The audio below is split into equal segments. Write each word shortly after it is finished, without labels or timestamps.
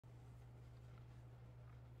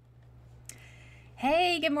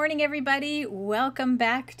Hey, good morning, everybody. Welcome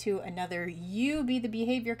back to another You Be the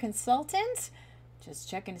Behavior Consultant. Just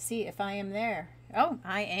checking to see if I am there. Oh,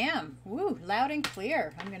 I am. Woo, loud and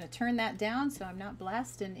clear. I'm going to turn that down so I'm not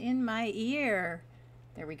blasting in my ear.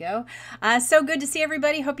 There we go. So good to see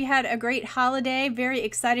everybody. Hope you had a great holiday. Very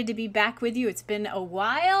excited to be back with you. It's been a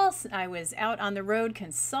while. I was out on the road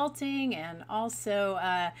consulting and also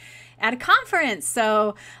at a conference.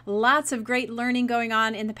 So lots of great learning going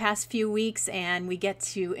on in the past few weeks, and we get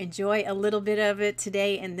to enjoy a little bit of it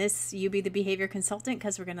today in this You Be the Behavior Consultant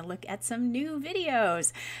because we're going to look at some new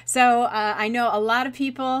videos. So I know a lot of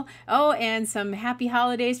people, and some happy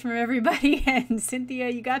holidays from everybody. And Cynthia,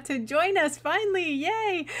 you got to join us finally.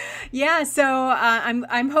 Yay. Yeah, so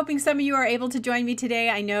I'm hoping some of you are able to join me today.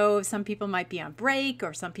 I know some people might be on break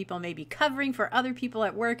or some people may be covering for other people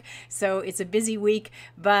at work. So it's a busy week,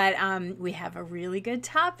 but we have a really good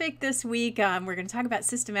topic this week. We're going to talk about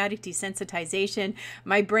systematic desensitization.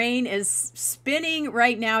 My brain is spinning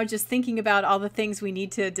right now just thinking about all the things we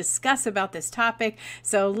need to discuss about this topic.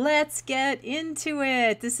 So let's get into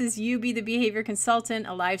it. This is You Be the Behavior Consultant,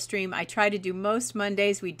 a live stream. I try to do most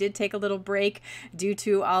Mondays. We did take a little break due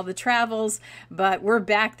to all the travels, but we're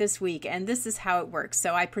back this week, and this is how it works.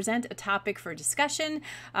 So I present a topic for discussion.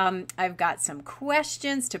 I've got some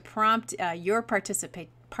questions to prompt your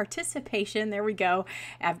participation. There we go.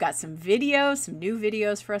 I've got some videos, some new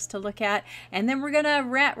videos for us to look at, and then we're gonna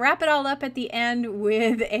wrap it all up at the end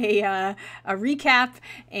with a recap.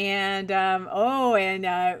 And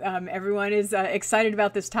everyone is excited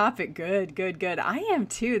about this topic. Good. I am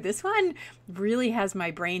too. This one really has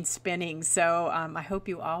my brain spinning, so I hope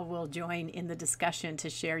you all will join in the discussion to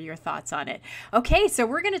share your thoughts on it. Okay, so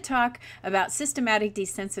we're going to talk about systematic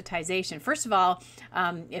desensitization. First of all,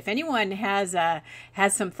 if anyone has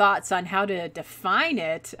some thoughts on how to define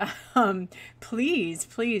it,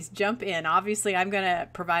 please jump in. Obviously, I'm going to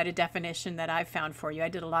provide a definition that I've found for you. I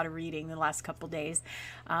did a lot of reading the last couple days,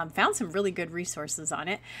 found some really good resources on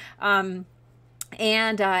it. And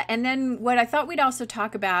then what I thought we'd also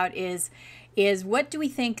talk about is what do we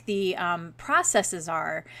think the processes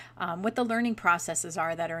are, what the learning processes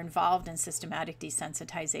are that are involved in systematic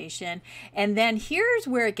desensitization. And then here's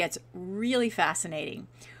where it gets really fascinating.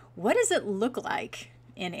 What does it look like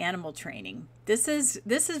in animal training? This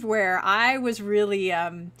is where I was really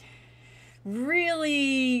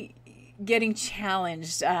getting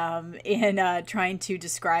challenged in trying to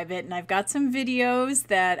describe it. And I've got some videos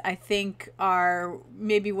that I think are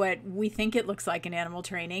maybe what we think it looks like in animal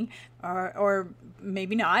training, or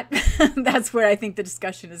maybe not. That's where I think the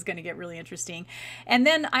discussion is going to get really interesting. And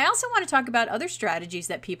then I also want to talk about other strategies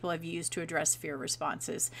that people have used to address fear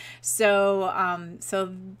responses. So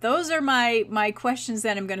those are my questions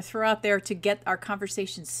that I'm going to throw out there to get our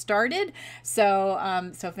conversation started. So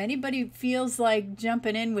if anybody feels like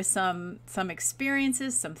jumping in with some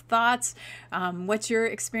experiences, some thoughts, what's your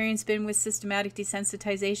experience been with systematic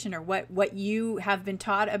desensitization, or what you have been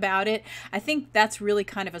taught about it? I think that's really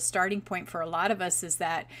kind of a starting point for a lot of us, is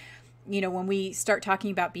that, when we start talking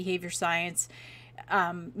about behavior science,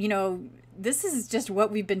 this is just what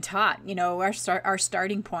we've been taught, our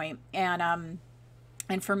starting point. And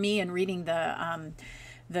for me, in reading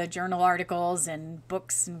the journal articles and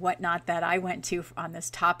books and whatnot that I went to on this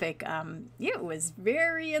topic, it was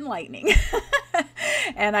very enlightening.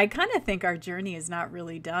 And I kind of think our journey is not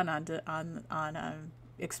really done on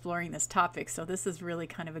exploring this topic. So this is really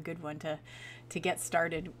kind of a good one to get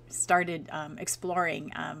started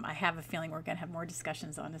exploring. I have a feeling we're going to have more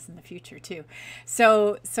discussions on this in the future too.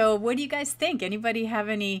 So what do you guys think? Anybody have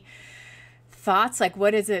any thoughts? Like,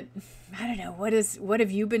 what is it? I don't know. What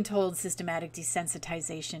have you been told systematic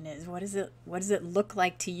desensitization is? What does it look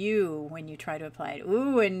like to you when you try to apply it?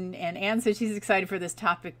 Ooh, and Anne said she's excited for this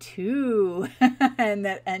topic too.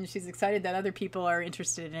 and she's excited that other people are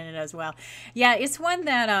interested in it as well. Yeah, it's one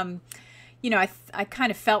that I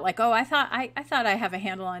kind of felt like, I thought I have a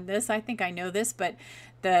handle on this. I think I know this, but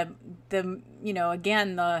the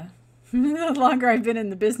longer I've been in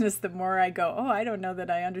the business, the more I go, I don't know that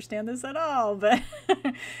I understand this at all. But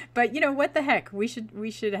what the heck? We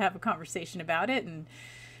should have a conversation about it and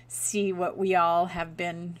see what we all have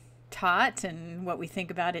been taught and what we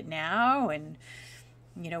think about it now, and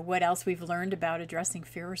what else we've learned about addressing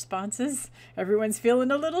fear responses. Everyone's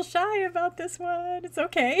feeling a little shy about this one. It's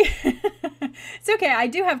okay. It's okay. I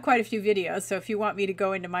do have quite a few videos, so if you want me to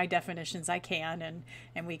go into my definitions, I can,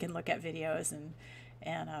 and we can look at videos and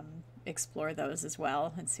explore those as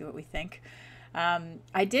well and see what we think.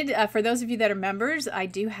 I did, for those of you that are members, I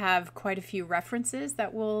do have quite a few references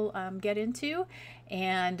that we'll get into,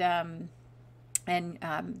 and And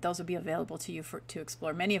those will be available to you to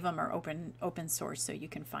explore. Many of them are open source, so you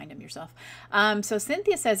can find them yourself. So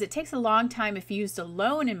Cynthia says, it takes a long time if used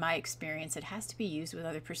alone. In my experience, it has to be used with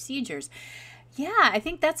other procedures. Yeah, I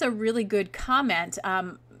think that's a really good comment.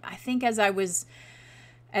 I think as I was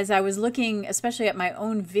looking, especially at my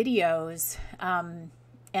own videos,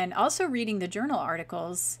 and also reading the journal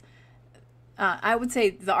articles, I would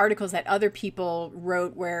say the articles that other people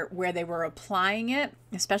wrote where they were applying it,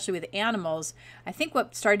 especially with animals, I think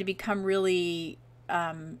what started to become really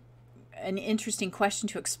an interesting question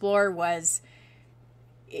to explore was,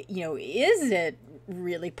 is it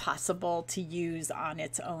really possible to use on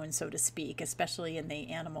its own, so to speak, especially in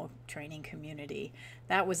the animal training community?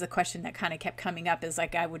 That was the question that kind of kept coming up. Is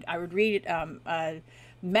like I would read a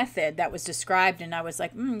method that was described, and I was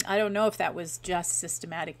like, I don't know if that was just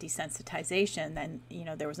systematic desensitization. Then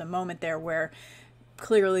there was a moment there where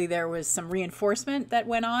clearly there was some reinforcement that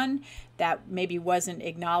went on that maybe wasn't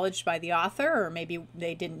acknowledged by the author, or maybe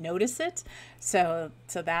they didn't notice it. So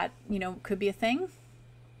that could be a thing.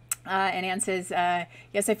 And Anne says,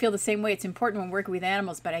 yes, I feel the same way. It's important when working with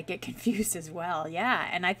animals, but I get confused as well. Yeah,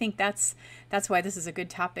 and I think that's why this is a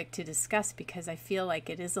good topic to discuss, because I feel like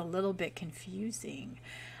it is a little bit confusing.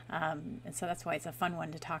 And so that's why it's a fun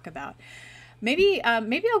one to talk about. Maybe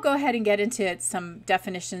I'll go ahead and get into some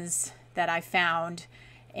definitions that I found,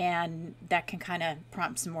 and that can kind of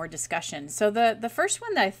prompt some more discussion. So the first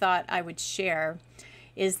one that I thought I would share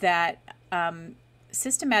is that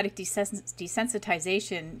systematic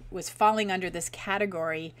desensitization was falling under this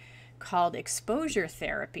category called exposure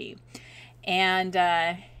therapy. And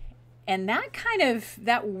that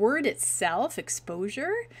word itself,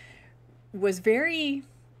 exposure, was very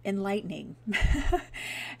enlightening.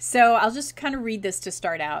 So I'll just kind of read this to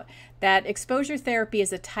start out. That exposure therapy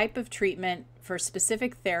is a type of treatment for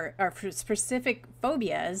specific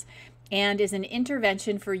phobias, and is an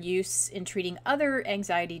intervention for use in treating other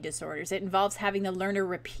anxiety disorders. It involves having the learner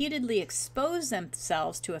repeatedly expose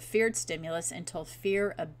themselves to a feared stimulus until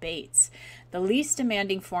fear abates. The least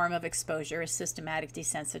demanding form of exposure is systematic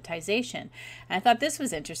desensitization. And I thought this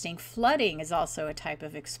was interesting. Flooding is also a type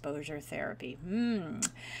of exposure therapy.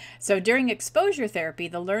 So during exposure therapy,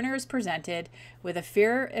 the learner is presented with a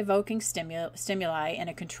fear-evoking stimuli in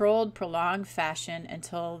a controlled, prolonged fashion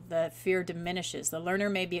until the fear diminishes. The learner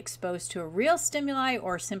may be exposed to a real stimuli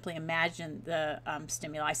or simply imagine the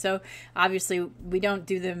stimuli. So obviously we don't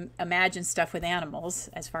do the imagine stuff with animals,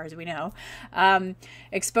 as far as we know.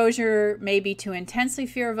 Exposure may be to intensely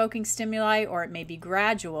fear-evoking stimuli, or it may be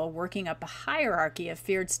gradual, working up a hierarchy of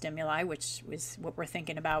feared stimuli, which is what we're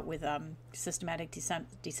thinking about with systematic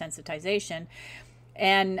desensitization.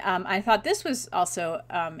 And I thought this was also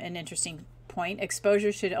an interesting point.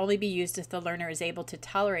 Exposure should only be used if the learner is able to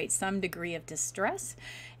tolerate some degree of distress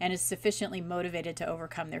and is sufficiently motivated to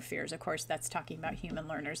overcome their fears. Of course, that's talking about human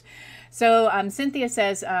learners. So Cynthia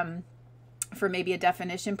says, for maybe a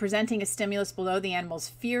definition, presenting a stimulus below the animal's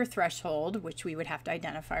fear threshold, which we would have to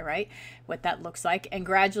identify, right, what that looks like, and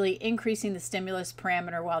gradually increasing the stimulus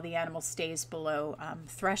parameter while the animal stays below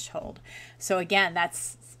threshold. So again,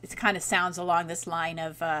 it kind of sounds along this line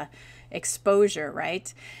of exposure,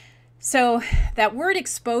 right? So that word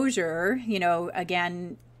exposure,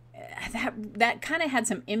 again, that kind of had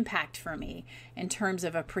some impact for me in terms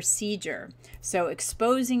of a procedure. So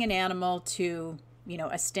exposing an animal to,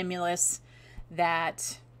 a stimulus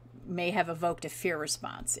that may have evoked a fear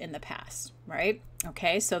response in the past, right?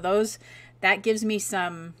 Okay, so that gives me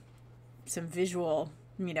some visual,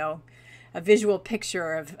 a visual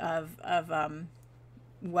picture of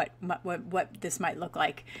what this might look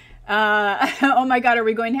like. Oh my God, are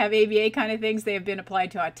we going to have ABA kind of things? They have been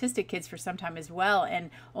applied to autistic kids for some time as well,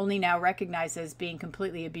 and only now recognized as being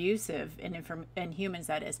completely abusive in humans,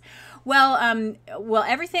 that is. Well,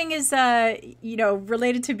 everything is,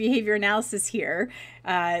 related to behavior analysis here.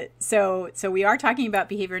 So we are talking about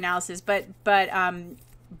behavior analysis, but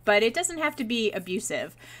it doesn't have to be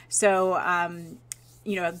abusive. So,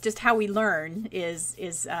 just how we learn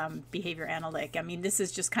is behavior analytic. I mean, this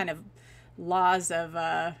is just kind of laws of,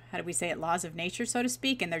 laws of nature, so to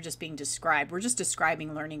speak, and they're just being described. We're just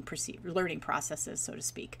describing learning processes, so to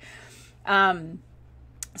speak.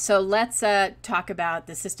 So let's talk about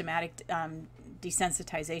the systematic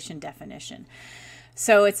desensitization definition.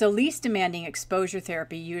 So it's a least demanding exposure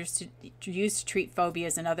therapy used to treat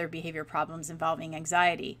phobias and other behavior problems involving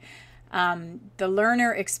anxiety. The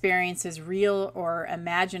learner experiences real or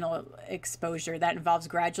imaginal exposure that involves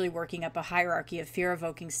gradually working up a hierarchy of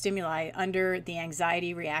fear-evoking stimuli under the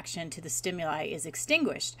anxiety reaction to the stimuli is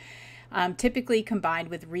extinguished. typically combined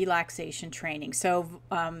with relaxation training. So,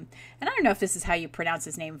 and I don't know if this is how you pronounce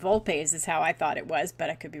his name. Volpes is how I thought it was, but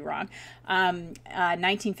I could be wrong.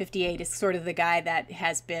 1958 is sort of the guy that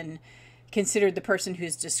has been considered the person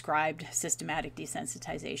who's described systematic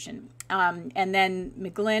desensitization. And then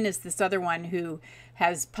McGlynn is this other one who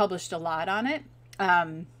has published a lot on it.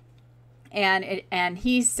 And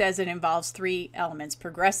he says it involves 3 elements: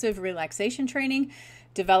 progressive relaxation training,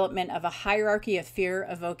 development of a hierarchy of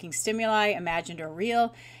fear-evoking stimuli, imagined or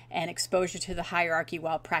real, and exposure to the hierarchy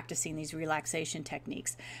while practicing these relaxation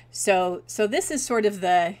techniques. So this is sort of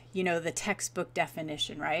the, the textbook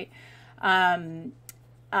definition, right? And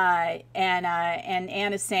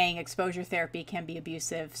Anne is saying exposure therapy can be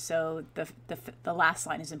abusive. So the last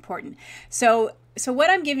line is important. So what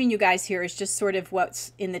I'm giving you guys here is just sort of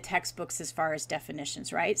what's in the textbooks as far as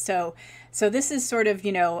definitions, right? So this is sort of,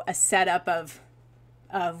 a setup of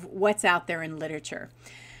what's out there in literature.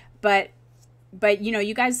 But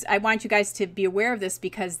you guys, I want you guys to be aware of this,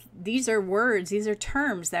 because these are words, these are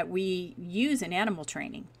terms that we use in animal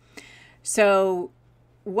training. So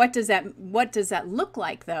what does that look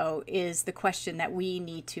like, though, is the question that we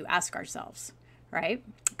need to ask ourselves, right?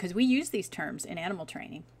 Because we use these terms in animal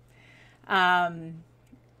training. Yeah,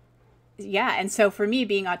 and so for me,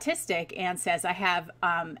 being autistic, Anne says I have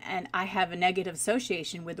a negative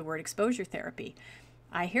association with the word exposure therapy.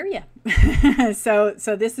 I hear you. So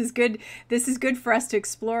this is good. This is good for us to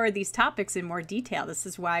explore these topics in more detail. This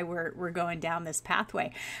is why we're going down this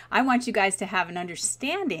pathway. I want you guys to have an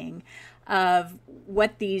understanding of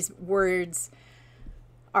what these words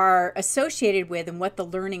are associated with and what the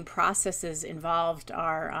learning processes involved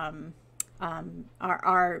are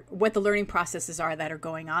what the learning processes are that are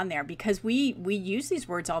going on there, because we use these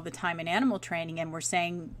words all the time in animal training, and we're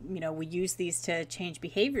saying, we use these to change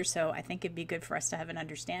behavior. So I think it'd be good for us to have an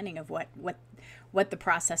understanding of what the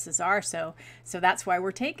processes are. So that's why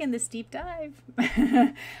we're taking this deep dive.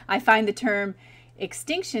 I find the term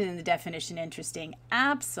extinction in the definition interesting.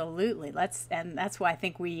 Absolutely. And that's why I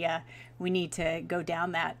think we need to go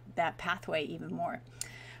down that pathway even more.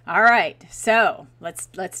 All right, so let's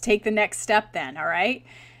take the next step then. All right,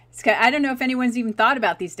 I don't know if anyone's even thought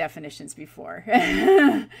about these definitions before.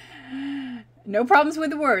 No problems with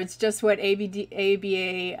the words, just what ABA.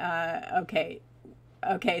 Okay.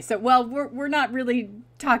 So we're not really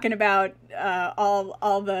talking about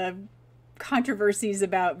all the controversies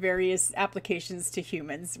about various applications to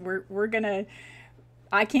humans. We're gonna.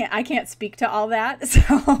 I can't speak to all that,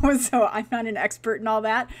 so I'm not an expert in all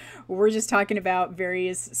that. We're just talking about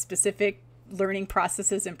various specific learning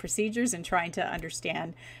processes and procedures and trying to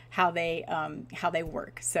understand how they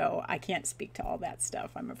work. So I can't speak to all that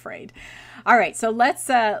stuff, I'm afraid. All right, so let's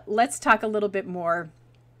talk a little bit more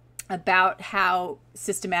about how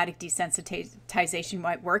systematic desensitization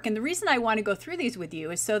might work. And the reason I want to go through these with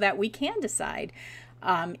you is so that we can decide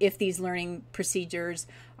if these learning procedures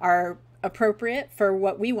are appropriate for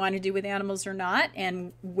what we want to do with animals or not,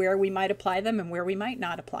 and where we might apply them and where we might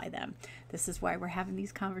not apply them. This is why we're having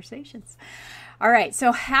these conversations. All right,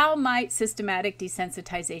 so how might systematic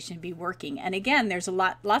desensitization be working? And again, there's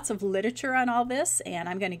lots of literature on all this, and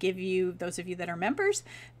I'm going to give you, those of you that are members,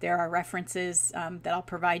 there are references that I'll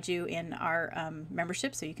provide you in our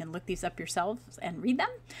membership, so you can look these up yourselves and read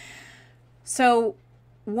them. So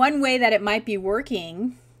one way that it might be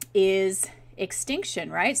working is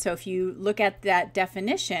extinction, right? So if you look at that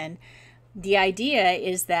definition, the idea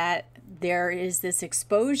is that there is this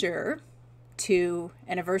exposure to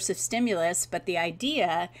an aversive stimulus, but the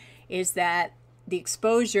idea is that the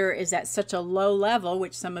exposure is at such a low level,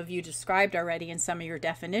 which some of you described already in some of your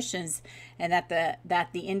definitions, and that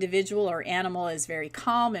the individual or animal is very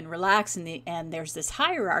calm and relaxed, and there's this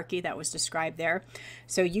hierarchy that was described there.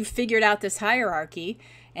 So you figured out this hierarchy,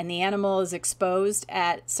 and the animal is exposed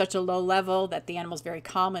at such a low level that the animal is very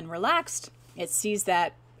calm and relaxed. It sees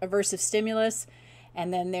that aversive stimulus,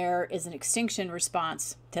 and then there is an extinction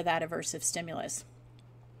response to that aversive stimulus.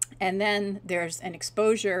 And then there's an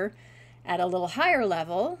exposure at a little higher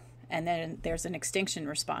level, and then there's an extinction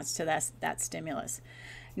response to that stimulus.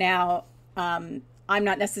 Now, I'm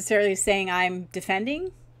not necessarily saying I'm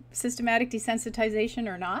defending systematic desensitization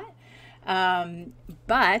or not,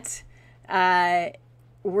 but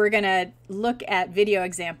we're going to look at video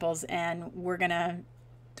examples, and we're going to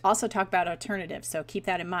also talk about alternatives, so keep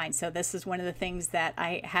that in mind. So this is one of the things that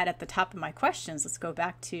I had at the top of my questions. Let's go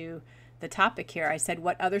back to the topic here. I said,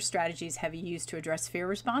 what other strategies have you used to address fear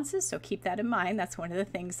responses? So keep that in mind. That's one of the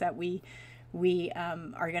things that we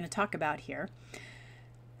are going to talk about here.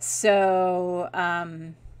 So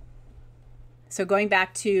so going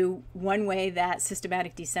back to one way that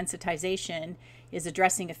systematic desensitization is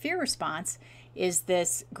addressing a fear response is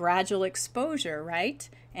this gradual exposure, right?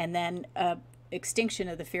 And then extinction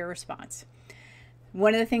of the fear response.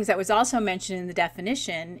 One of the things that was also mentioned in the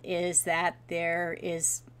definition is that there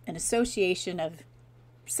is an association of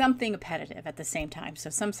something appetitive at the same time. So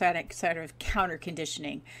some sort of counter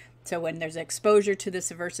conditioning. So when there's exposure to this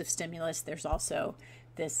aversive stimulus, there's also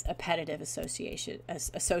this appetitive associated.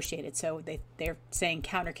 So they're saying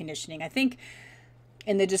counter conditioning. I think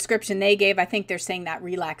in the description they gave, I think they're saying that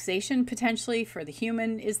relaxation potentially for the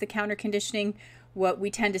human is the counter conditioning. What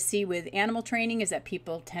we tend to see with animal training is that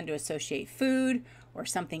people tend to associate food or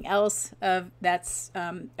something else that's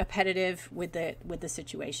appetitive with the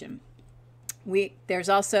situation. There's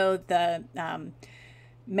also the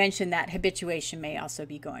mention that habituation may also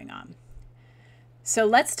be going on. So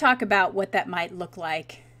let's talk about what that might look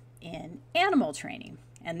like in animal training.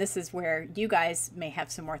 And this is where you guys may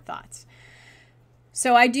have some more thoughts.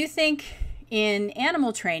 So I do think in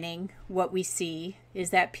animal training, what we see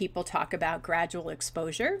is that people talk about gradual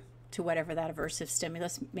exposure to whatever that aversive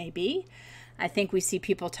stimulus may be. I think we see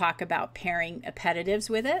people talk about pairing appetitives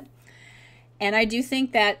with it. And I do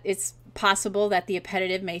think that it's possible that the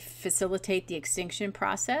appetitive may facilitate the extinction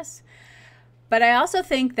process. But I also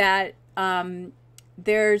think that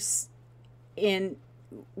there's, in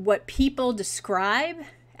what people describe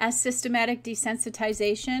as systematic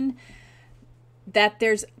desensitization, that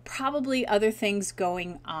there's probably other things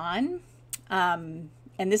going on. And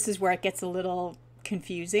this is where it gets a little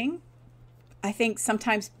confusing. I think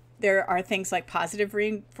sometimes there are things like positive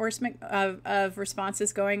reinforcement of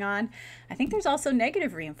responses going on. I think there's also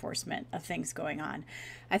negative reinforcement of things going on.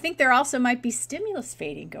 I think there also might be stimulus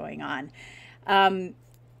fading going on.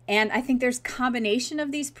 And I think there's combination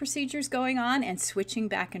of these procedures going on and switching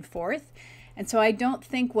back and forth. And so I don't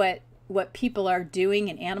think what people are doing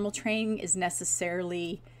in animal training is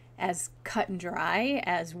necessarily as cut and dry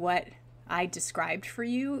as what I described for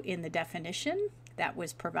you in the definition that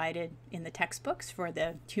was provided in the textbooks for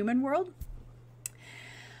the human world.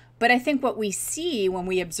 But I think what we see when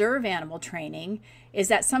we observe animal training is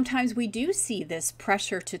that sometimes we do see this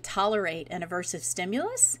pressure to tolerate an aversive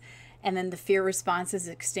stimulus, and then the fear response is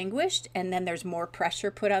extinguished, and then there's more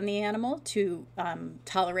pressure put on the animal to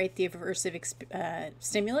tolerate the aversive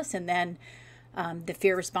stimulus, and then the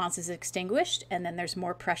fear response is extinguished, and then there's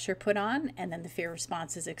more pressure put on, and then the fear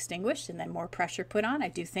response is extinguished, and then more pressure put on. I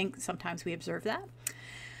do think sometimes we observe that.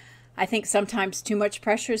 I think sometimes too much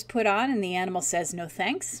pressure is put on, and the animal says, no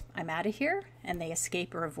thanks, I'm out of here, and they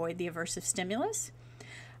escape or avoid the aversive stimulus.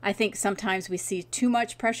 I think sometimes we see too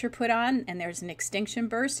much pressure put on and there's an extinction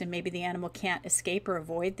burst, and maybe the animal can't escape or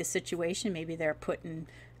avoid the situation. Maybe they're put in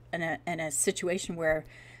a situation where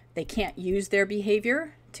they can't use their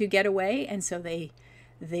behavior to get away, and so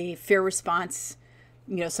the fear response,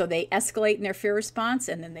 so they escalate in their fear response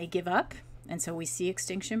and then they give up, and so we see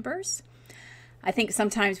extinction bursts. I think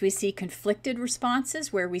sometimes we see conflicted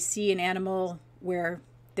responses where we see an animal where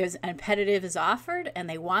there's an appetitive is offered and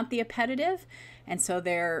they want the appetitive, and so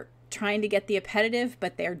they're trying to get the appetitive,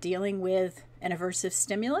 but they're dealing with an aversive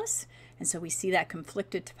stimulus, and so we see that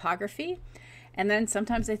conflicted topography. And then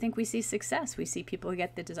sometimes I think we see success. We see people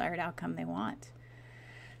get the desired outcome they want.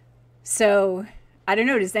 So I don't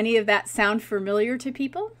know, does any of that sound familiar to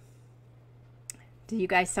people? Do you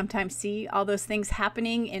guys sometimes see all those things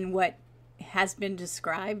happening in what has been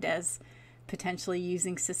described as potentially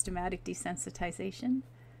using systematic desensitization?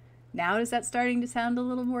 Now is that starting to sound a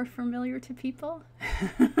little more familiar to people?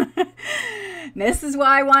 This is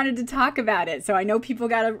why I wanted to talk about it. So I know people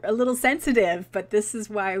got a little sensitive, but this is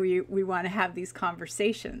why we want to have these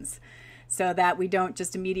conversations so that we don't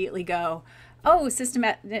just immediately go, oh,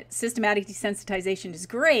 systematic desensitization is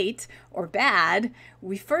great or bad.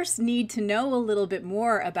 We first need to know a little bit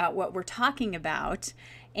more about what we're talking about,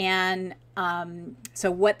 and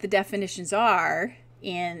so what the definitions are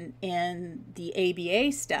in the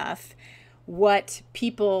ABA stuff, what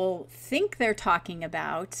people think they're talking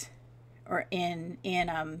about, or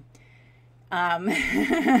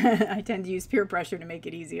I tend to use peer pressure to make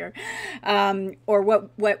it easier, or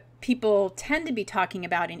what people tend to be talking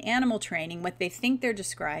about in animal training, what they think they're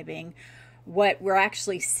describing, what we're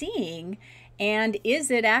actually seeing, and is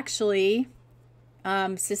it actually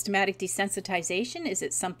systematic desensitization? Is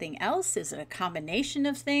it something else? Is it a combination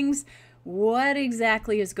of things? What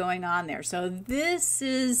exactly is going on there? So this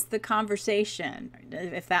is the conversation,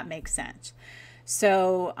 if that makes sense.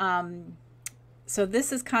 So so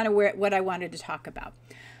this is kind of what I wanted to talk about.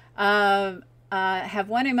 Have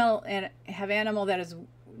one animal and have animal that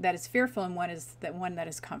is fearful, and one that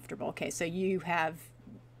is comfortable. Okay, so you have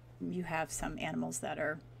some animals that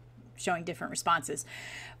are showing different responses.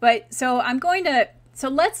 But so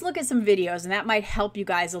let's look at some videos, and that might help you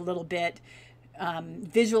guys a little bit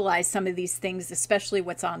visualize some of these things, especially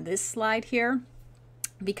what's on this slide here,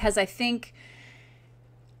 because I think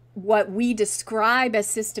what we describe as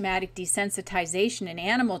systematic desensitization in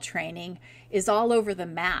animal training is all over the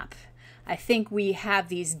map. I think we have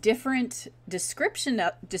these different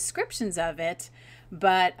descriptions of it,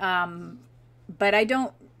 but I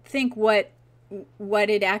don't think what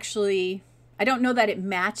it actually, I don't know that it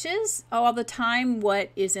matches all the time what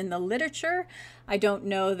is in the literature. I don't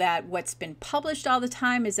know that what's been published all the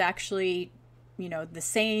time is actually, the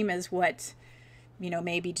same as what,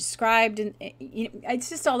 may be described. And it's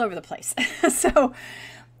just all over the place. So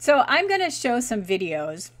I'm going to show some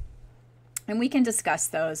videos, and we can discuss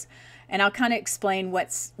those. And I'll kind of explain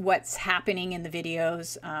what's happening in the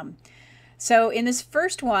videos. So in this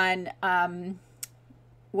first one,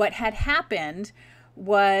 what had happened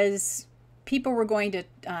was people were going to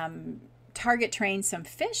target train some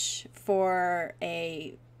fish for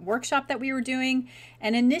a workshop that we were doing.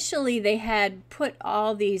 And initially they had put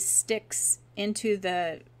all these sticks into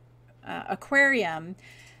the aquarium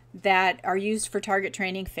that are used for target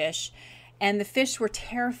training fish. And the fish were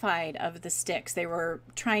terrified of the sticks. They were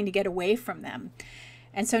trying to get away from them.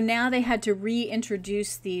 And so now they had to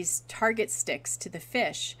reintroduce these target sticks to the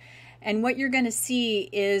fish. And what you're going to see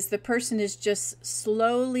is the person is just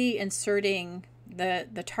slowly inserting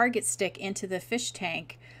the target stick into the fish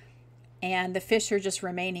tank, and the fish are just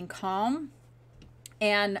remaining calm.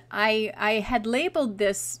 And I had labeled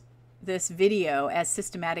this video as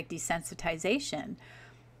systematic desensitization,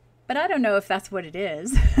 but I don't know if that's what it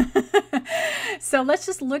is. So let's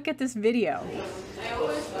just look at this video.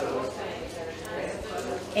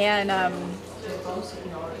 And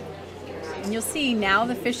you'll see now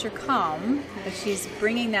the fish are calm, but she's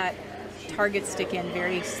bringing that target stick in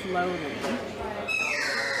very slowly.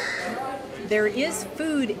 There is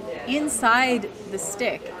food inside the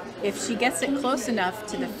stick. If she gets it close enough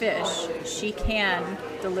to the fish, she can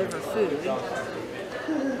deliver food.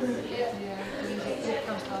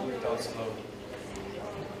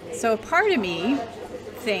 So a part of me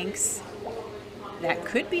thinks that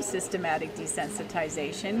could be systematic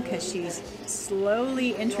desensitization, because she's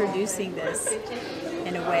slowly introducing this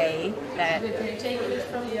in a way that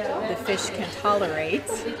the fish can tolerate.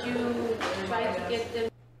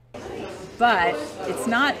 But it's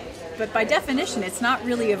not, but by definition, it's not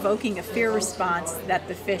really evoking a fear response that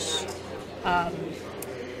the fish are,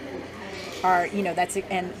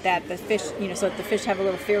 and that the fish, so that the fish have a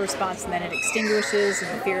little fear response and then it extinguishes,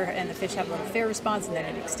 and the fish have a little fear response and then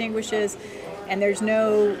it extinguishes, and there's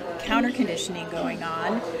no counterconditioning going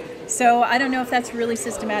on. So I don't know if that's really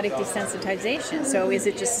systematic desensitization. So is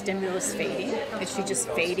it just stimulus fading? Is she just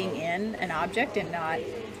fading in an object and not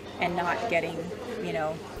getting,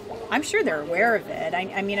 I'm sure they're aware of it.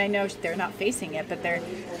 I mean, I know they're not facing it, but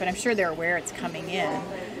I'm sure they're aware it's coming in.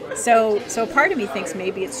 So part of me thinks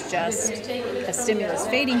maybe it's just a stimulus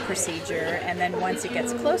fading procedure, and then once it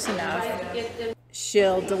gets close enough,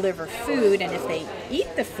 she'll deliver food, and if they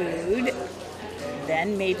eat the food,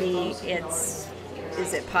 then maybe is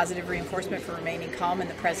it positive reinforcement for remaining calm in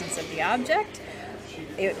the presence of the object?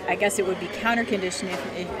 I guess it would be counterconditioned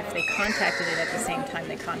if they contacted it at the same time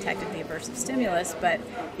they contacted the aversive stimulus, but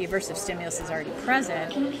the aversive stimulus is already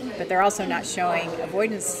present, but they're also not showing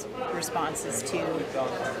avoidance responses to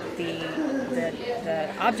the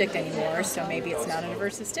object anymore, so maybe it's not an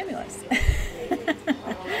aversive stimulus.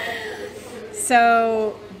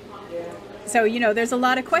 So there's a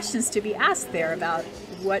lot of questions to be asked there about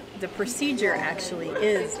what the procedure actually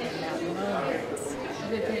is in that moment.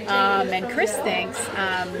 And Chris thinks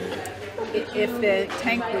if the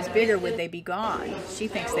tank was bigger, would they be gone? She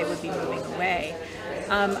thinks they would be moving away.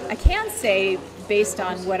 I can say, based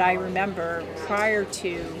on what I remember prior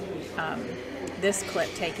to this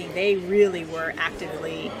clip taking, they really were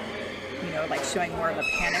actively, like showing more of a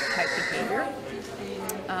panic type behavior.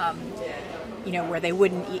 Where they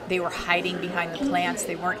wouldn't eat, they were hiding behind the plants.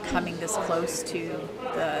 They weren't coming this close to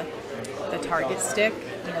the target stick.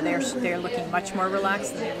 They're looking much more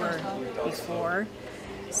relaxed than they were before.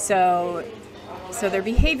 So their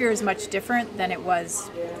behavior is much different than it was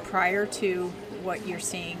prior to what you're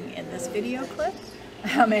seeing in this video clip.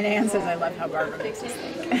 And Anne says, I love how Barbara makes us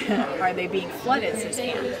think. Are they being flooded, says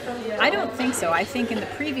Anne. I don't think so. I think in the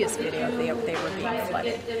previous video they were being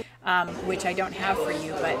flooded, which I don't have for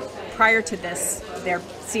you, but prior to this,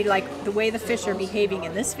 like the way the fish are behaving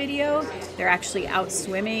in this video, they're actually out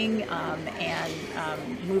swimming and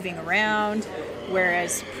moving around,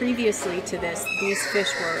 whereas previously to this, these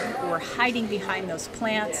fish were hiding behind those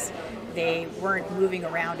plants they weren't moving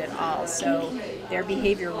around at all. So their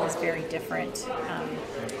behavior was very different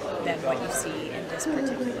than what you see in this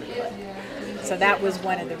particular clip. So that was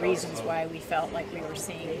one of the reasons why we felt like we were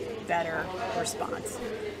seeing better response.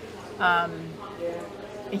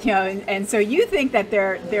 You know, and so you think that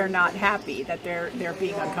they're not happy, that they're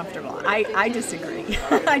being uncomfortable. I disagree.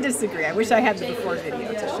 I disagree. I wish I had the before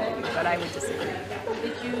video to show you, but I would disagree with that.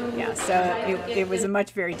 Yeah, so it was a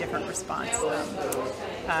much very different response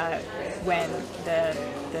when the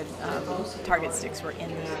target sticks were in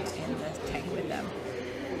the tank with them.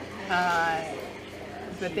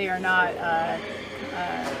 But they are not.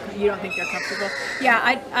 You don't think they're comfortable?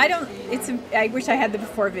 Yeah, I don't. I wish I had the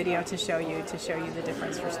before video to show you the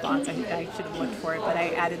difference response. I should have looked for it, but I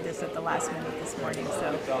added this at the last minute this morning,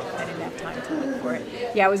 so I didn't have time to look for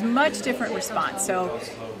it. Yeah, it was much different response. So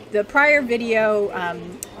the prior video,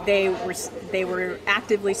 they were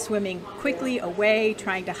actively swimming quickly away,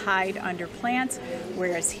 trying to hide under plants,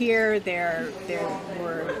 whereas here they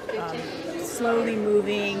were slowly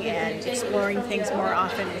moving and exploring things more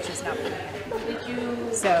often, which is not what we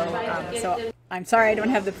had. So I'm sorry I don't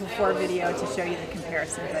have the before video to show you the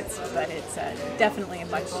comparison, but it's definitely a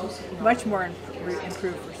much more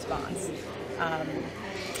improved response.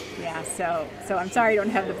 Yeah, so I'm sorry I don't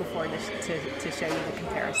have the before to show you the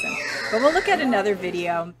comparison. But we'll look at another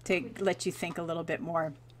video to let you think a little bit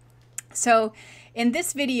more. So in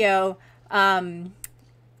this video, you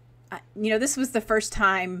know, this was the first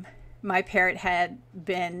time my parrot had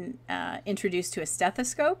been introduced to a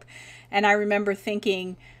stethoscope, and I remember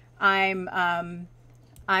thinking, I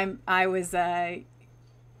was,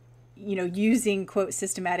 you know, using quote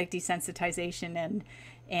systematic desensitization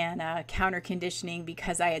and counterconditioning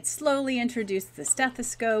because I had slowly introduced the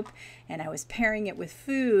stethoscope and I was pairing it with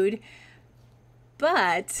food.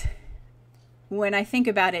 But when I think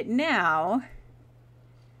about it now,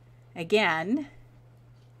 again,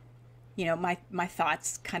 you know, my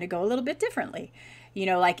thoughts kind of go a little bit differently. You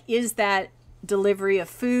know, like, is that delivery of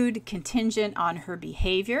food contingent on her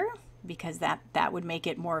behavior? Because that would make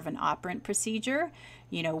it more of an operant procedure.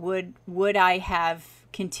 You know, would I have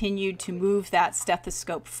continued to move that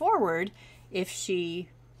stethoscope forward if she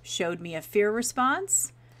showed me a fear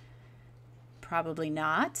response? Probably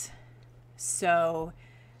not. So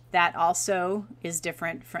that also is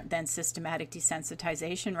different than systematic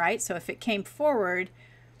desensitization, right? So if it came forward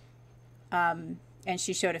and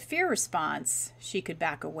she showed a fear response, she could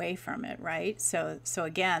back away from it, right? So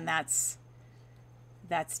again, that's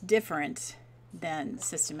different than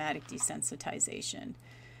systematic desensitization.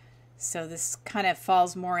 So this kind of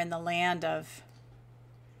falls more in the land of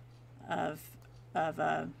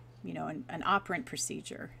you know, an operant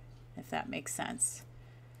procedure, if that makes sense,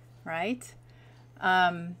 right?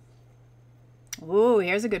 Ooh,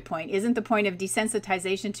 here's a good point. Isn't the point of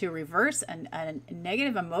desensitization to reverse a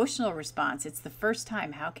negative emotional response? It's the first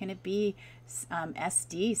time. How can it be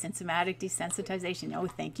SD, systematic desensitization? Oh,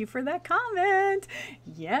 thank you for that comment.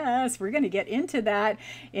 Yes, we're going to get into that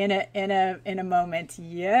in a moment.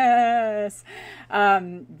 Yes,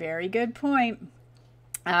 very good point.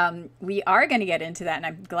 We are going to get into that, and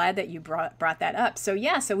I'm glad that you brought that up. So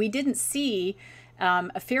yeah, so we didn't see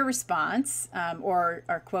a fear response or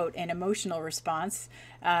quote an emotional response,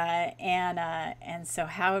 and so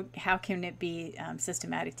how can it be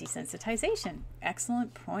systematic desensitization?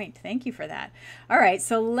 Excellent point. Thank you for that. All right,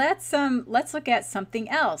 so let's look at something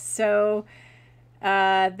else. So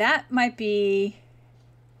that might be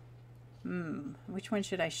which one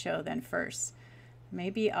should I show then first?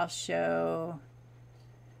 Maybe I'll show.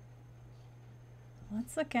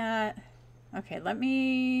 Let's look at. Okay,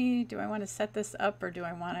 do I want to set this up or do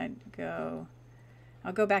I want to go?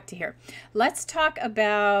 I'll go back to here. Let's talk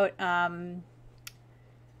about,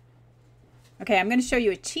 okay, I'm going to show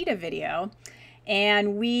you a cheetah video,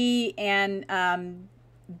 and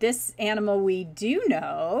this animal we do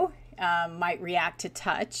know might react to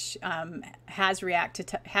touch, has reacted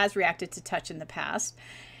to touch in the past,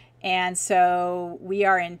 and so we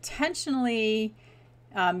are intentionally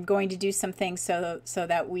going to do some things so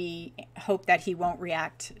that we hope that he won't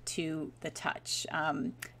react to the touch,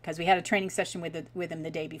 because we had a training session with him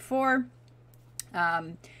the day before,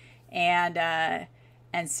 and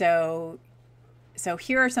so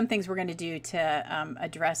here are some things we're going to do to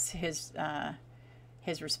address his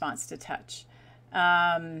response to touch.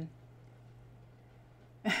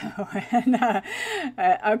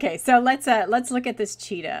 Okay, so let's look at this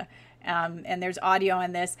cheetah. And there's audio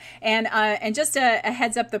on this, and just a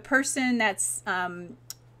heads up, the person that's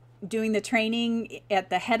doing the training at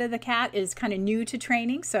the head of the cat is kind of new to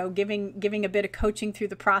training, so giving a bit of coaching through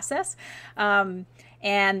the process, and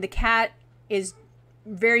the cat is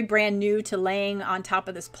very brand new to laying on top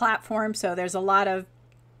of this platform, so there's a lot of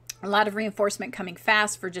reinforcement coming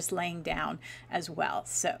fast for just laying down as well.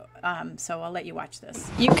 So so I'll let you watch this.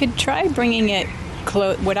 You could try bringing it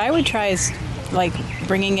close. What I would try is like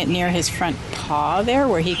bringing it near his front paw there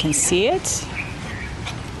where he can see it.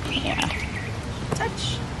 Yeah.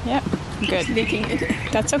 Touch. Yep. Good. Licking it.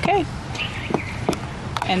 That's okay.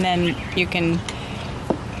 And then you can.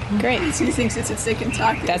 Great. He thinks it's a second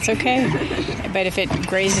target. That's okay. But if it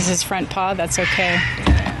grazes his front paw, that's okay.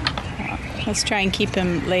 Let's try and keep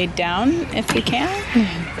him laid down if we can.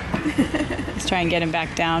 Let's try and get him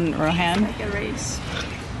back down, Rohan. Like a race.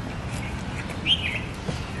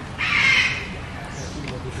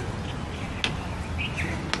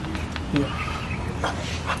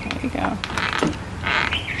 There you go.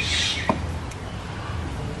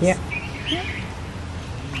 Yeah.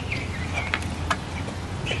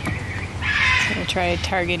 So we'll try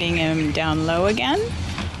targeting him down low again.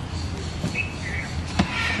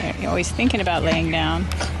 You're always thinking about laying down.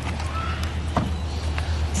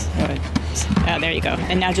 So, there you go.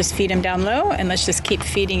 And now just feed him down low, and let's just keep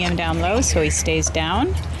feeding him down low so he stays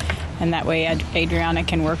down. And that way Adriana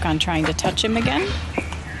can work on trying to touch him again.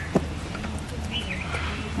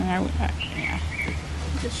 Yeah.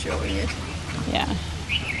 Just showing it. Yeah.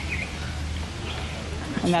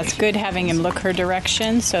 And that's good having him look her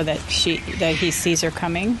direction so that he sees her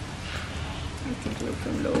coming. I think look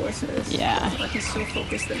from lower, so Yeah. but he's so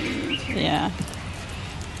focused on me. Yeah.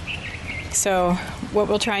 So what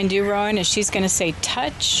we'll try and do, Rowan, is she's going to say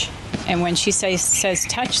touch, and when she says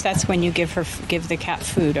touch, that's when you give the cat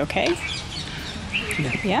food, okay?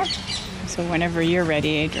 Yeah. Yeah. So whenever you're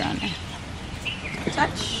ready, Adriana.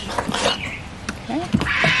 Touch. Okay.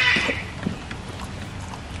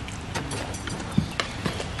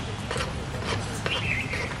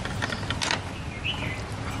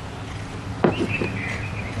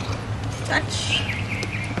 Touch.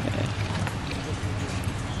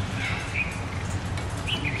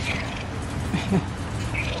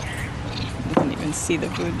 Doesn't even see the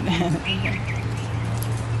food.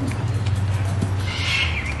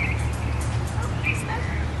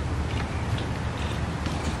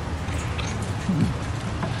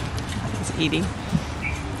 He's eating.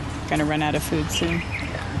 Gonna run out of food soon.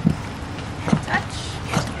 Touch.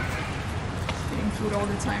 Getting food all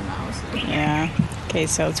the time now. So. Yeah. Okay,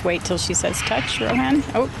 so let's wait till she says touch, Rohan.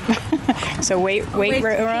 Oh. So wait,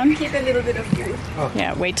 Rohan. Keep a little bit of food. Oh.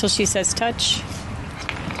 Yeah, wait till she says touch,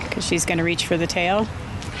 because she's going to reach for the tail.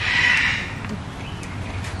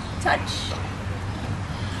 Touch.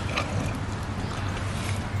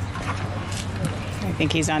 I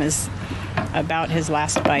think he's on about his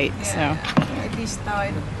last bite, so. At least now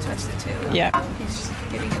I touch the tail. Yeah. He's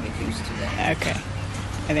getting a bit used to that. Okay.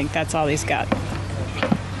 I think that's all he's got. Bye.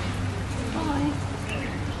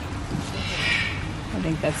 I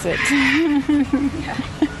think that's it.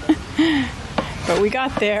 Yeah. But we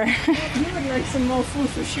got there. You would like some more food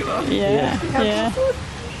for sure. Yeah. You have Yeah. more food?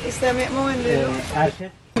 Is there more in the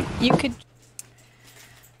Ashen? You could.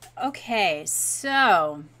 Okay,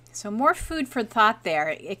 so more food for thought there.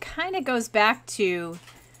 It kind of goes back to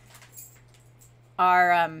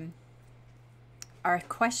our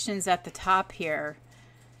questions at the top here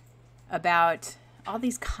about all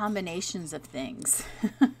these combinations of things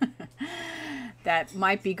that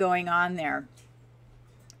might be going on there.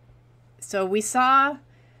 So we saw,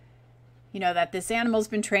 that this animal's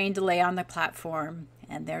been trained to lay on the platform,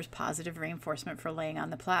 and there's positive reinforcement for laying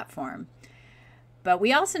on the platform. But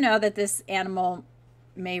we also know that this animal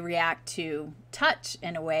may react to touch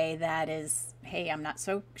in a way that is, hey, I'm not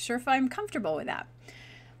so sure if I'm comfortable with that.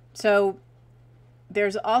 So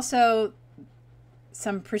there's also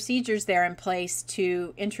some procedures there in place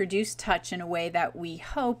to introduce touch in a way that we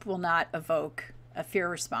hope will not evoke a fear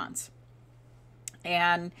response.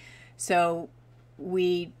 And so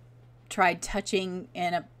we tried touching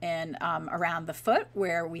in around the foot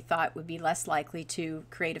where we thought would be less likely to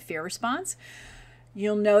create a fear response.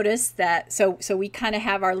 You'll notice that, so we kind of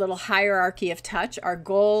have our little hierarchy of touch. Our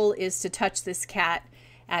goal is to touch this cat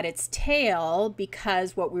at its tail,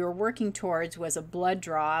 because what we were working towards was a blood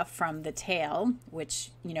draw from the tail,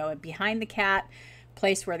 which, behind the cat,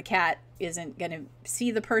 place where the cat isn't going to see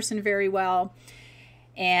the person very well.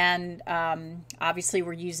 And obviously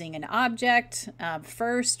we're using an object.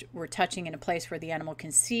 First, we're touching in a place where the animal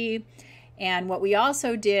can see. And what we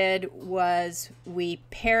also did was we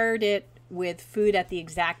paired it with food at the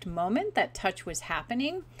exact moment that touch was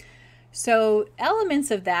happening. So elements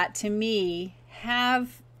of that, to me,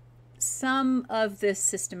 have some of this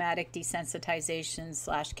systematic desensitization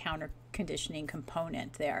 / counterconditioning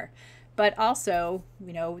component there. but also,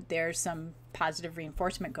 you know, there's some positive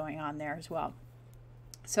reinforcement going on there as well.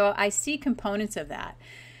 So I see components of that.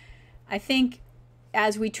 I think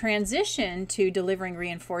as we transition to delivering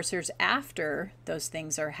reinforcers after those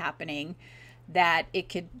things are happening, that it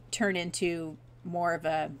could turn into more of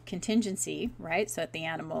a contingency, right? So that the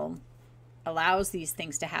animal allows these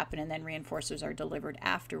things to happen and then reinforcers are delivered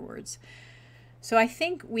afterwards. So I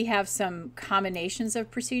think we have some combinations of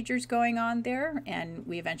procedures going on there, and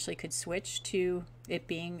we eventually could switch to it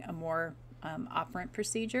being a more operant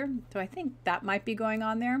procedure. So I think that might be going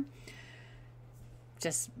on there.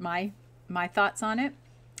 Just my thoughts on it.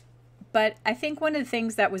 But I think one of the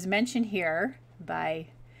things that was mentioned here by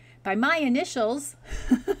my initials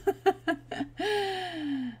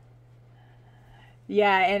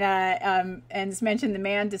yeah, and it's mentioned the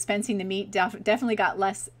man dispensing the meat definitely got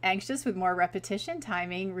less anxious with more repetition.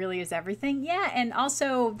 Timing really is everything. Yeah, and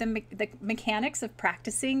also the mechanics of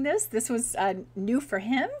practicing this was new for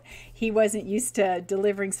him. He wasn't used to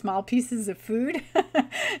delivering small pieces of food,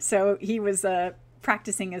 so he was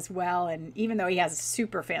practicing as well. And even though he has a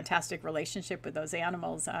super fantastic relationship with those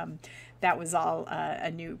animals, that was all a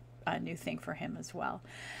new thing for him as well.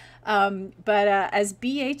 But as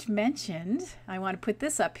BH mentioned, I want to put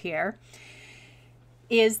this up here,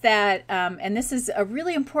 is that, and this is a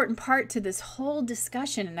really important part to this whole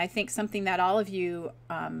discussion, and I think something that all of you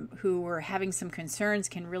who were having some concerns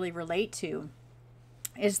can really relate to,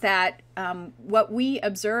 is that what we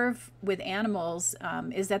observe with animals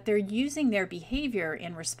is that they're using their behavior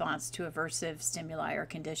in response to aversive stimuli or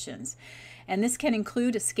conditions. And this can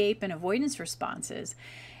include escape and avoidance responses.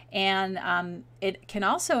 And it can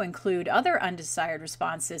also include other undesired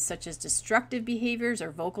responses, such as destructive behaviors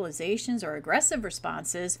or vocalizations or aggressive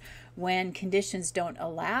responses when conditions don't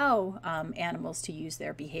allow animals to use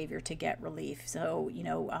their behavior to get relief. So, you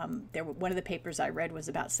know, one of the papers I read was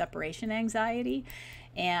about separation anxiety.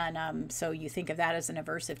 And so you think of that as an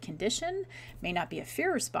aversive condition, may not be a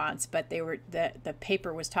fear response, but the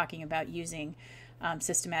paper was talking about using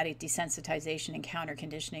systematic desensitization and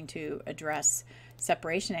counterconditioning to address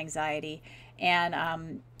separation anxiety, and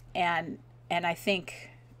I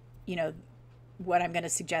think, you know, what I'm going to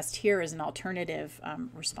suggest here is an alternative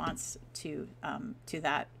response to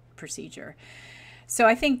that procedure. So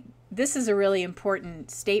I think this is a really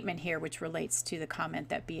important statement here, which relates to the comment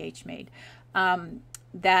that BH made,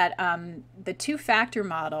 that the two-factor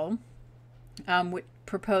model would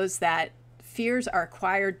propose that fears are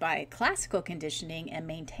acquired by classical conditioning and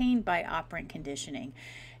maintained by operant conditioning.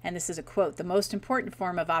 And this is a quote: "The most important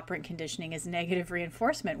form of operant conditioning is negative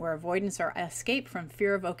reinforcement, where avoidance or escape from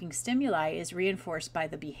fear-evoking stimuli is reinforced by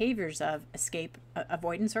the behaviors of escape,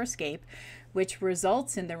 avoidance or escape, which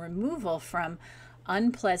results in the removal from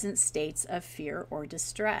unpleasant states of fear or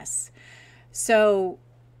distress." So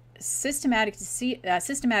systematic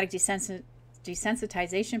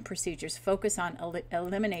desensitization procedures focus on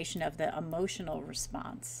elimination of the emotional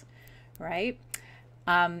response, right?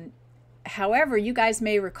 However, you guys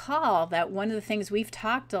may recall that one of the things we've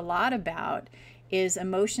talked a lot about is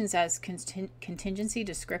emotions as contingency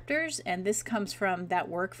descriptors, and this comes from that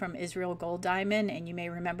work from Israel Golddiamond, and you may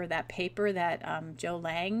remember that paper that Joe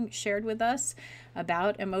Lang shared with us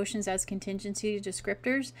about emotions as contingency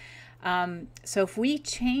descriptors. So if we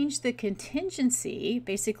change the contingency,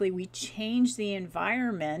 basically we change the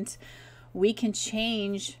environment, we can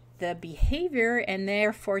change the behavior and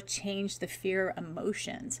therefore change the fear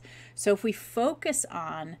emotions. So if we focus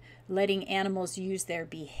on letting animals use their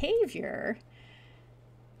behavior,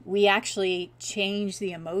 we actually change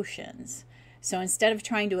the emotions. So instead of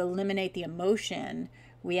trying to eliminate the emotion,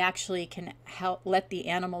 we actually can help let the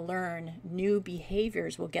animal learn new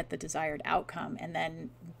behaviors will get the desired outcome, and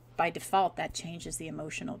then by default that changes the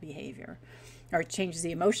emotional behavior, or changes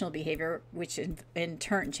the emotional behavior, which in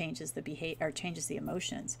turn changes the behavior or changes the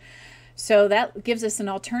emotions. So that gives us an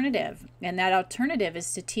alternative, and that alternative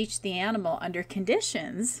is to teach the animal under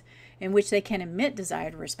conditions in which they can emit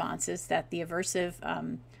desired responses that the aversive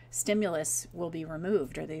stimulus will be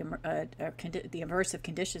removed, or the aversive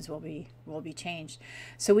conditions will be changed.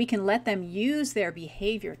 So we can let them use their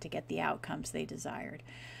behavior to get the outcomes they desired.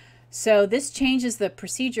 So this changes the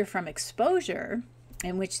procedure from exposure,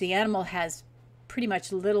 in which the animal has pretty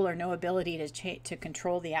much little or no ability to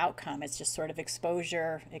control the outcome. It's just sort of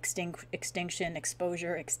exposure, extinction,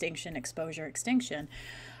 exposure, extinction, exposure, extinction,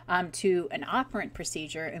 to an operant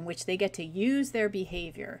procedure in which they get to use their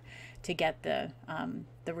behavior to get the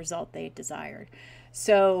result they desired.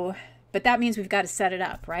 So, but that means we've got to set it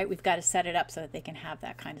up, right? We've got to set it up so that they can have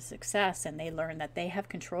that kind of success, and they learn that they have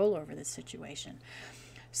control over the situation.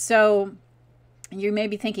 So You may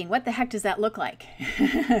be thinking, what the heck does that look like?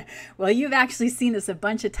 Well, you've actually seen this a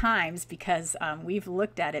bunch of times because we've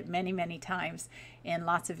looked at it many, many times in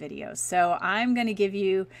lots of videos. So I'm going to give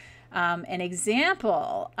you an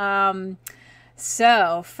example.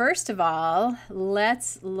 So first of all,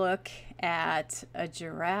 let's look at a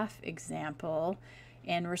giraffe example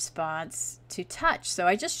in response to touch. So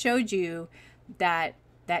I just showed you that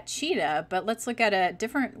cheetah, but let's look at a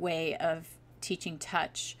different way of teaching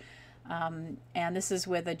touch. And this is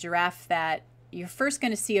with a giraffe that you're first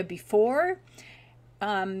going to see a before,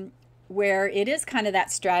 where it is kind of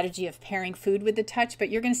that strategy of pairing food with the touch, but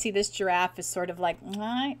you're going to see this giraffe is sort of like,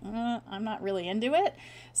 I'm not really into it.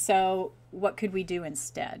 So what could we do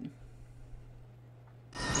instead?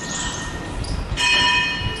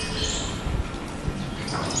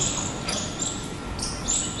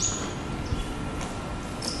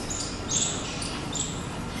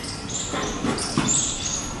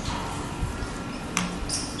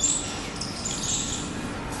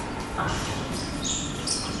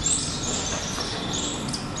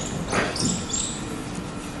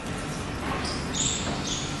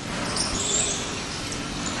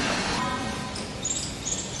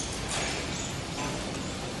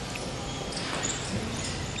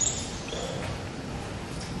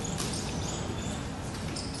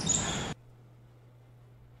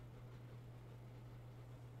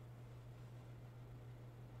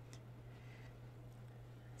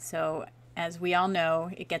 So as we all know,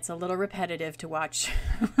 it gets a little repetitive to watch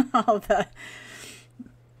all the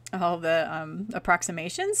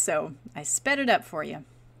approximations, so I sped it up for you.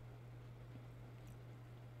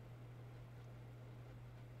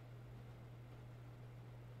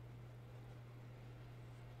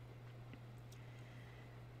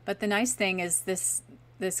 But the nice thing is this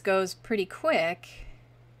goes pretty quick.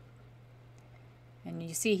 And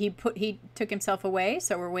you see he took himself away,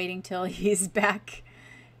 so we're waiting till he's back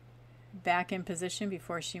in position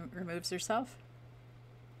before she removes herself.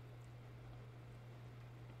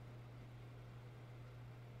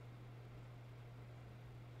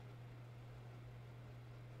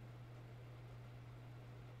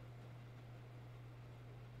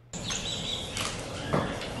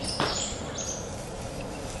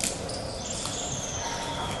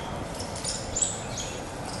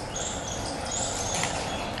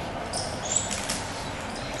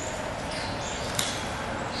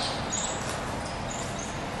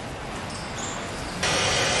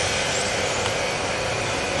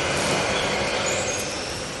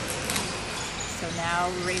 Now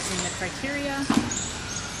raising the criteria.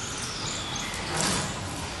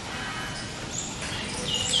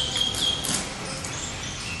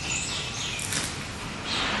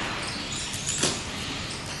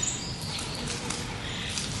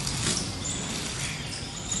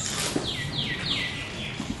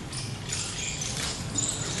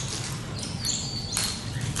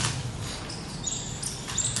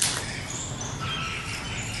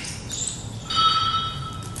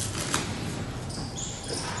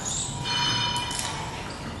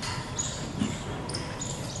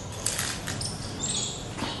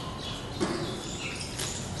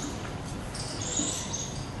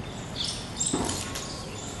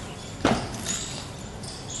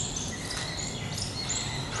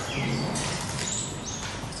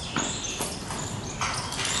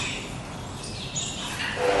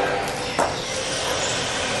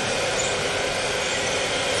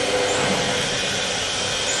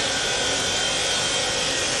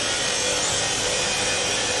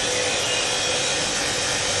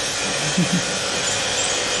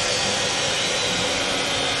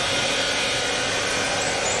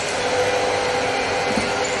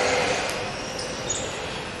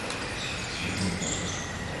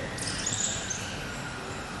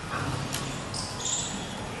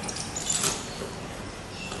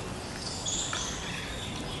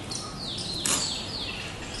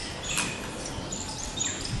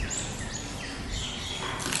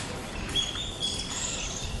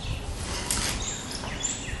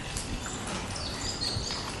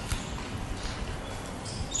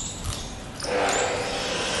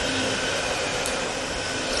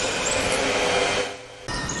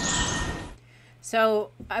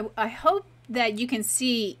 So I hope that you can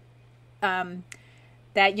see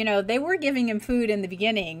that, you know, they were giving him food in the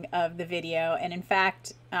beginning of the video. And in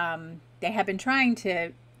fact, they have been trying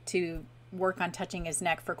to work on touching his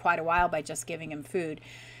neck for quite a while by just giving him food.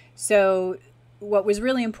 So what was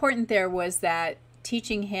really important there was that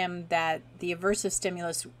teaching him that the aversive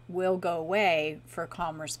stimulus will go away for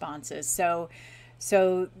calm responses.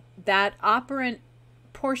 So that operant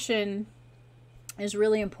portion is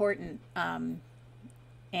really important,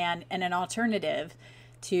 and an alternative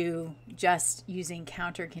to just using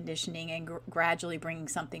counter conditioning and gradually bringing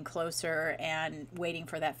something closer and waiting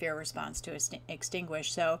for that fear response to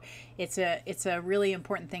extinguish. So it's a really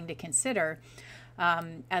important thing to consider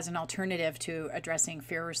as an alternative to addressing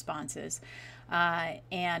fear responses,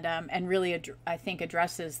 and really I think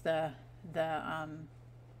addresses the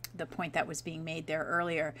point that was being made there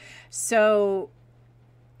earlier. So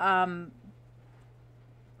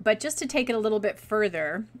but just to take it a little bit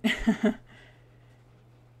further,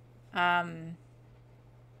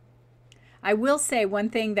 I will say one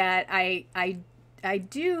thing that I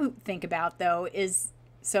do think about, though, is,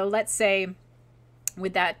 so let's say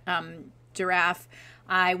with that giraffe,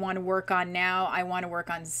 I want to work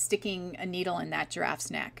on sticking a needle in that giraffe's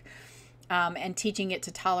neck and teaching it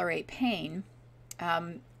to tolerate pain.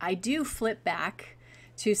 I do flip back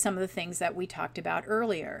to some of the things that we talked about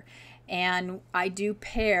earlier. And I do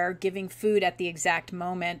pair giving food at the exact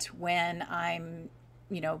moment when I'm,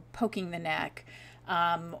 poking the neck,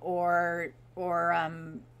 or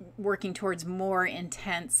working towards more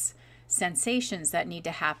intense sensations that need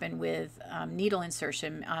to happen with needle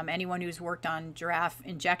insertion. Anyone who's worked on giraffe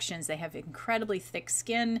injections, they have incredibly thick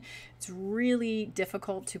skin. It's really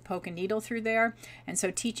difficult to poke a needle through there. And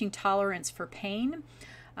so teaching tolerance for pain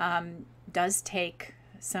does take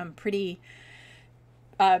some pretty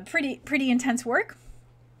intense work.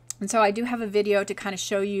 And so I do have a video to kind of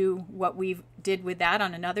show you what we did with that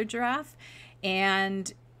on another giraffe.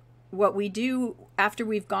 And what we do after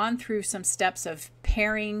we've gone through some steps of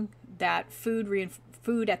pairing that food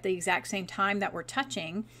at the exact same time that we're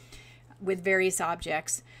touching with various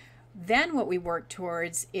objects, then what we work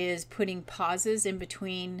towards is putting pauses in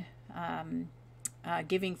between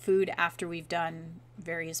giving food after we've done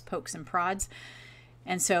various pokes and prods.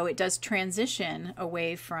 And so it does transition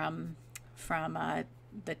away from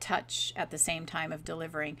the touch at the same time of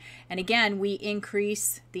delivering. And again, we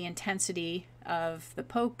increase the intensity of the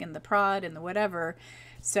poke and the prod and the whatever.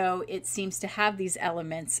 So it seems to have these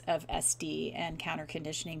elements of SD and counter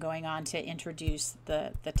conditioning going on to introduce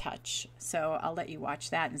the touch. So I'll let you watch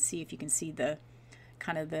that and see if you can see the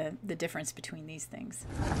kind of the difference between these things.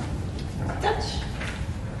 Touch.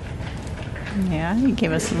 Yeah, he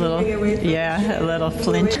gave us a little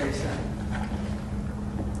flinch.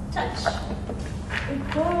 Touch. Good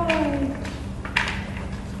boy.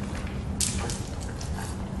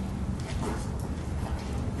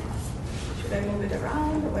 Should I move it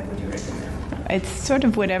around, or what would you recommend? It's sort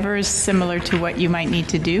of whatever is similar to what you might need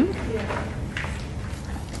to do. Yeah.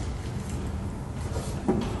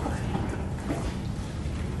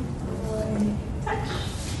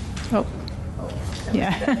 Oh,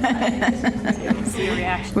 yeah. See your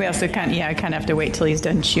reaction. We also kind of have to wait till he's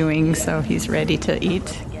done chewing, so he's ready to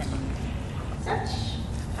eat. Touch.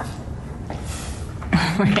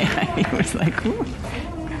 Yeah, he was like, ooh,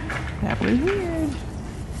 that was weird.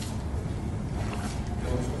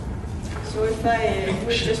 So if I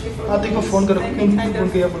would just before kind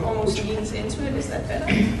of almost leans into it, is that better?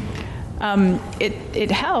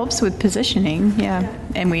 It helps with positioning, yeah.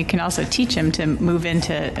 And we can also teach him to move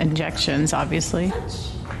into injections, obviously.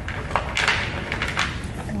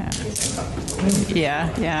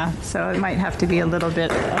 Yeah. So it might have to be a little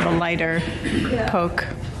bit of a lighter poke.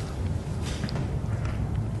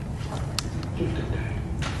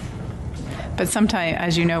 But sometimes,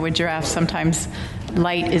 as you know, with giraffes, sometimes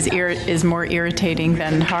light is more irritating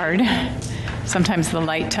than hard. Sometimes the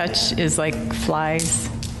light touch is like flies.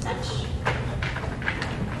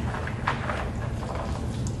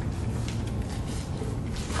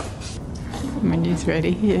 When he's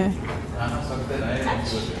ready, yeah.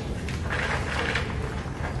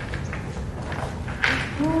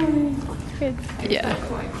 Good. Yeah.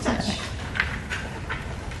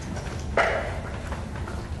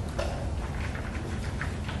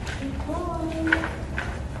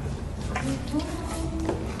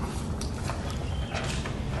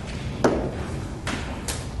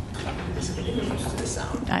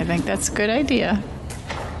 I think that's a good idea.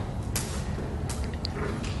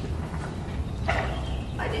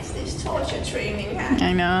 What is this torture training? Huh?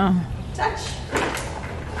 I know. Touch.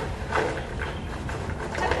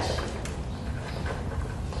 Touch.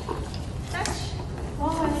 Touch.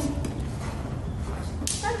 Why?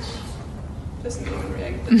 Touch. Doesn't even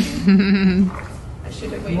react. I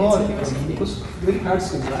should have waited till he was eating. Because very hard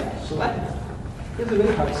skin, right? So What? it's a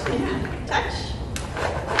very hard skin. Yeah. Touch.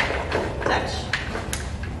 Touch.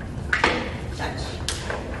 Touch.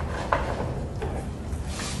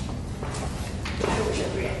 I wish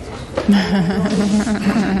I'd reacted.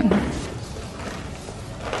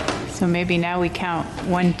 So maybe now we count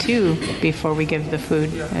 1, 2 before we give the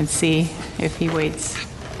food and see if he waits.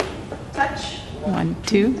 Touch. 1,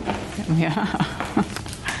 2. Yeah.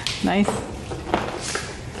 Nice.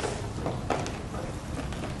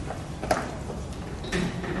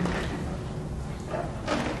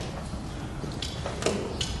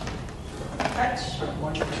 Touch.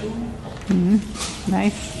 1, 2.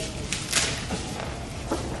 Nice.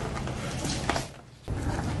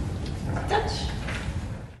 Touch.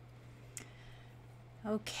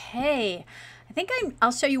 Okay, I think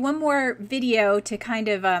I'll show you one more video to kind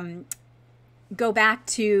of go back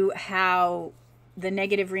to how the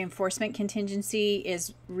negative reinforcement contingency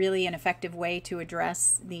is really an effective way to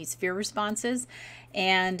address these fear responses,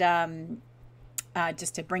 and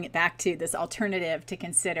just to bring it back to this alternative to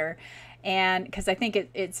consider. And because I think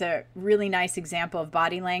it's a really nice example of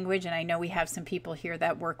body language, and I know we have some people here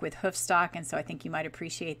that work with hoofstock, and so I think you might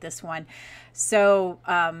appreciate this one. So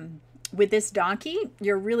with this donkey,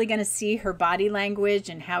 you're really going to see her body language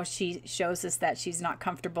and how she shows us that she's not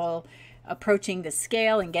comfortable approaching the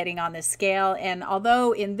scale and getting on the scale. And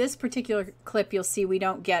although in this particular clip you'll see we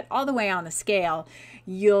don't get all the way on the scale,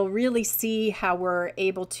 you'll really see how we're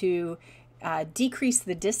able to decrease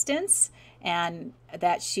the distance, and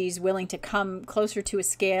that she's willing to come closer to a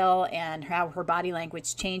scale, and how her body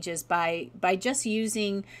language changes by just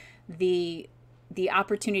using the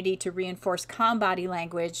opportunity to reinforce calm body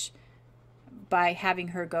language by having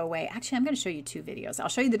her go away. Actually, I'm going to show you two videos. I'll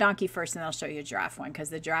show you the donkey first, and then I'll show you a giraffe one, because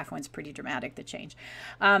the giraffe one's pretty dramatic, the change.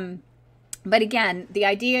 But again, the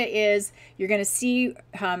idea is you're going to see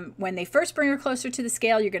when they first bring her closer to the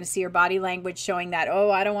scale, you're going to see her body language showing that, oh,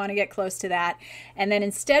 I don't want to get close to that. And then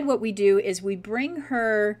instead what we do is we bring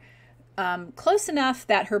her close enough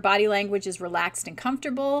that her body language is relaxed and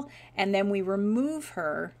comfortable, and then we remove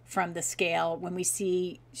her from the scale when we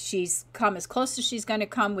see she's come as close as she's going to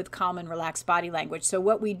come with calm and relaxed body language. So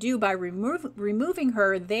what we do by removing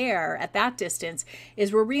her there at that distance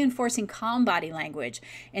is we're reinforcing calm body language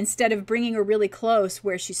instead of bringing her really close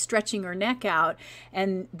where she's stretching her neck out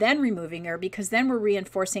and then removing her, because then we're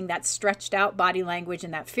reinforcing that stretched out body language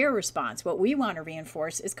and that fear response. What we want to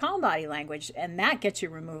reinforce is calm body language, and that gets you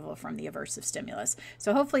removal from the aversive stimulus.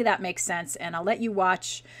 So hopefully that makes sense, and I'll let you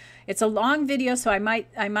watch. It's a long video, so I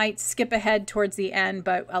might skip ahead towards the end,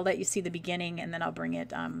 but I'll let you see the beginning, and then I'll bring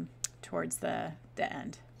it towards the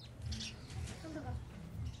end.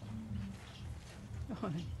 Oh,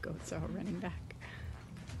 the goats are all running back.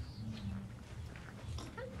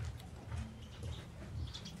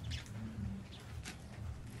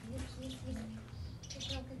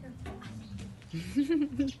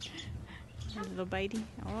 A little bitey.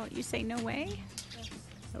 Oh, you say no way?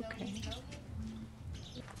 Okay.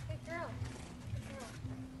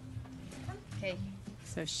 Okay.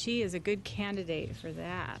 So she is a good candidate for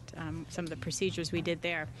that. Some of the procedures we did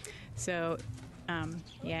there. So,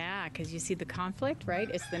 yeah, because you see the conflict, right?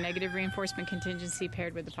 It's the negative reinforcement contingency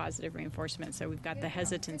paired with the positive reinforcement. So we've got the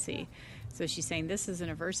hesitancy. So she's saying this is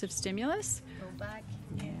an aversive stimulus. Go back.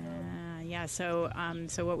 Yeah. So,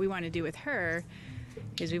 so what we want to do with her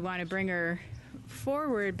is we want to bring her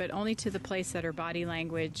forward, but only to the place that her body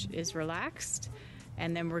language is relaxed,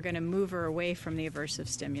 and then we're going to move her away from the aversive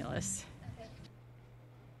stimulus.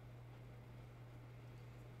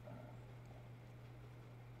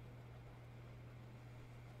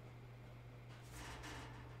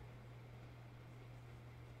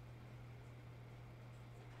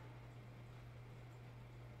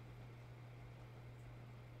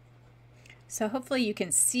 So hopefully you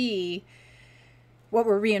can see what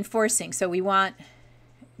we're reinforcing. So we want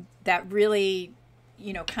that really,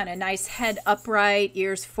 you know, kind of nice head upright,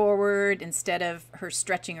 ears forward, instead of her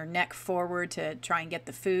stretching her neck forward to try and get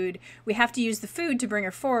the food. We have to use the food to bring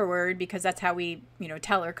her forward, because that's how we, you know,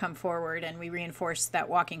 tell her come forward, and we reinforce that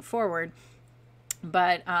walking forward.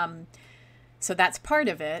 But so that's part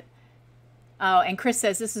of it. Oh, and Chris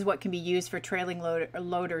says this is what can be used for trailer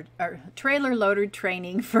loader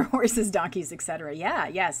training for horses, donkeys, etc.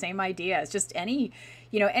 Yeah, same idea. It's just any,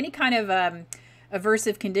 you know, any kind of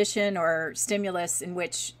aversive condition or stimulus in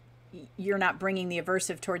which you're not bringing the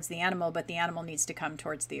aversive towards the animal, but the animal needs to come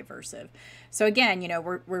towards the aversive. So again, you know,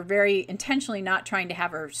 we're very intentionally not trying to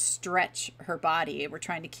have her stretch her body. We're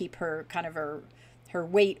trying to keep her kind of her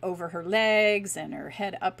weight over her legs and her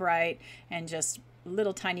head upright, and just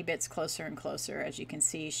little tiny bits closer and closer. As you can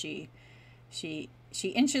see, she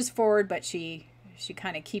inches forward, but she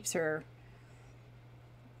kind of keeps her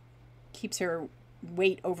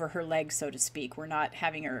weight over her legs, so to speak. We're not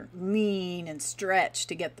having her lean and stretch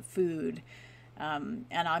to get the food. And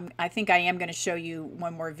I think I am going to show you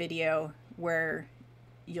one more video where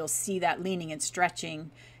you'll see that leaning and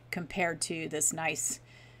stretching compared to this nice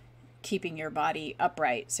keeping your body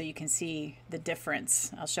upright so you can see the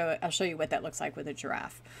difference. I'll show you what that looks like with a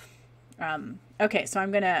giraffe. Okay, so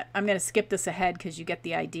I'm gonna skip this ahead because you get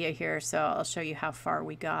the idea here. So I'll show you how far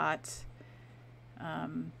we got.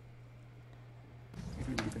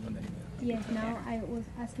 Yes, now I was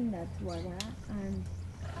asking that to Barbara, and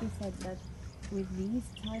he said that with these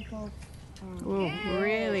type of Oh,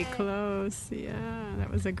 really close. Yeah, that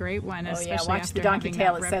was a great one. Oh Especially yeah, watch after the donkey having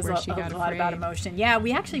tail. that It rep says where a she got lot about afraid. emotion. Yeah,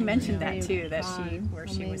 we actually mentioned that Really too. That fun.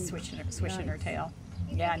 she was swishing her tail.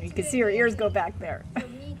 Yeah. Yeah, and you can see her ears go back there. For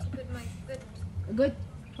me to put my foot. Good.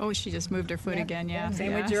 Oh, she just moved her foot Yep. again. Yeah.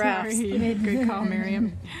 Same yeah, with giraffes. sorry. Good call,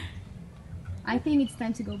 Miriam. I think it's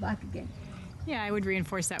time to go back again. Yeah, I would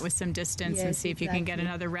reinforce that with some distance and Yes, see if you can get exactly.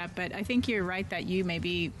 another rep. But I think you're right that you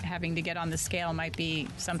maybe having to get on the scale might be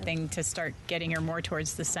something to start getting her more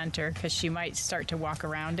towards the center because she might start to walk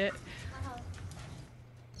around it.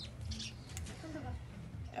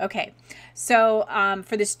 Okay, so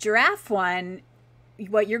for this giraffe one,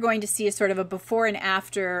 what you're going to see is sort of a before and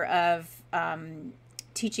after of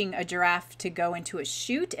teaching a giraffe to go into a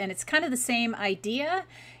chute, and it's kind of the same idea.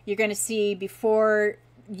 You're going to see before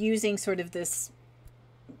using sort of this,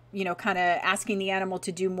 you know, kind of asking the animal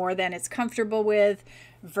to do more than it's comfortable with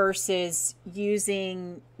versus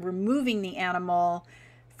removing the animal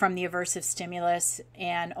from the aversive stimulus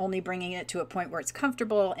and only bringing it to a point where it's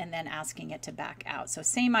comfortable and then asking it to back out. So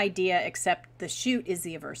same idea, except the chute is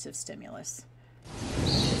the aversive stimulus.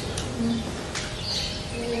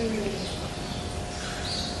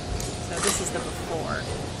 So this is the before.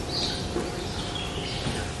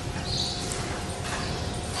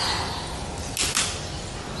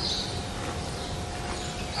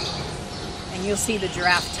 And you'll see the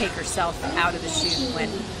giraffe take herself out of the chute when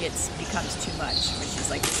it becomes too much, when she's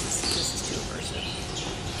like, this is too aversive.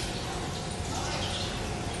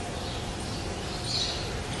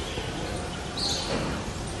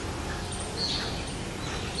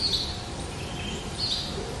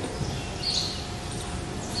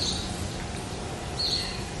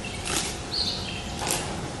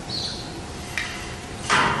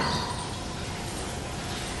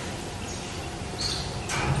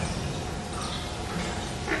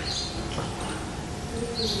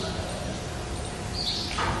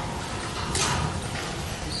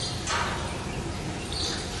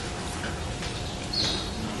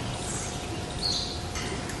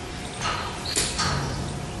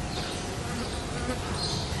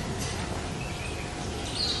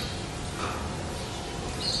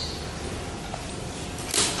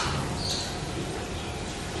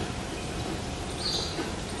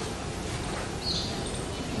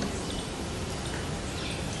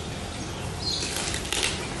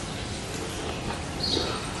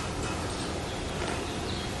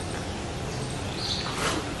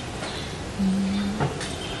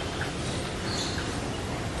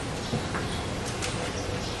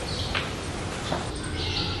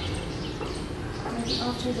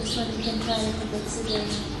 After this one, we can try to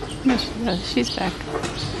consider. She's back.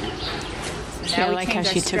 So Yeah, I we like how change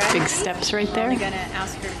our she took big strategy. steps right We're there. only going to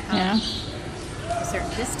ask her to come Yeah, a certain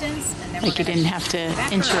distance, and then like you we're didn't gonna have to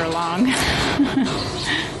back inch her up. along.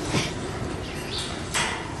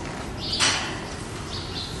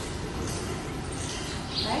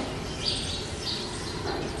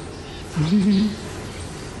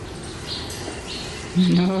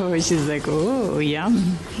 No, she's like, oh, yum.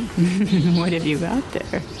 What have you got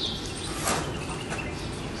there?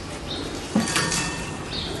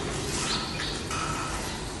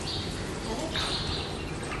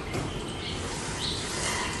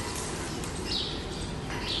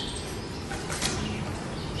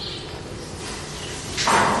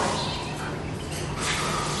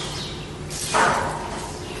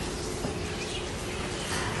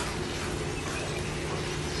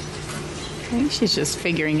 I think she's just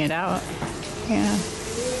figuring it out. Yeah.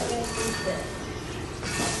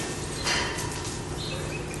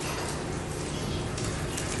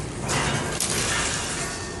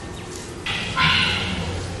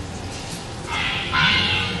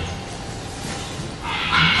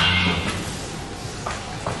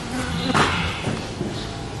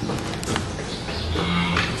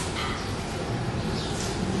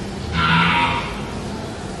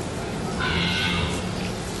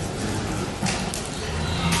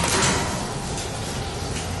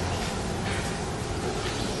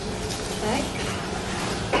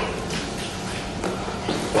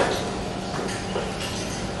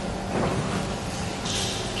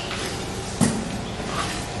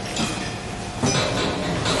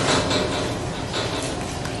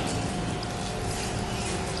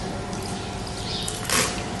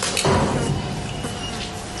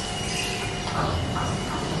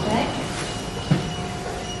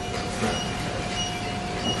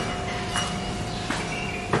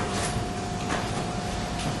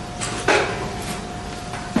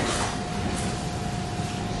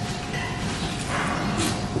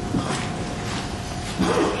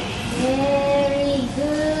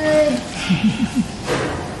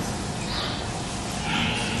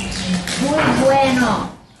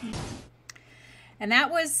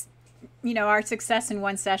 was, you know, our success in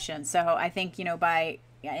one session. So I think, you know, by,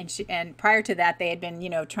 and prior to that, they had been, you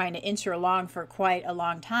know, trying to inch her along for quite a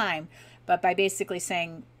long time. But by basically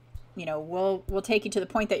saying, you know, we'll take you to the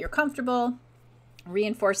point that you're comfortable,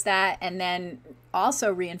 reinforce that, and then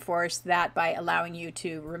also reinforce that by allowing you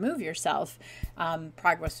to remove yourself,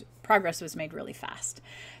 progress was made really fast.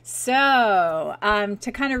 So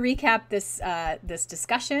to kind of recap this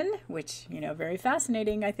discussion, which, you know, very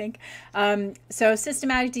fascinating, I think. So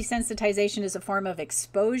systematic desensitization is a form of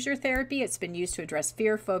exposure therapy. It's been used to address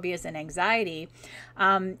fear, phobias, and anxiety.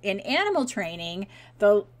 In animal training,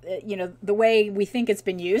 the way we think it's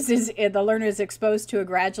been used is the learner is exposed to a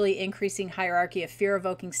gradually increasing hierarchy of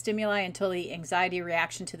fear-evoking stimuli until the anxiety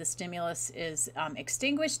reaction to the stimulus is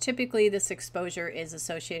extinguished. Typically, this exposure is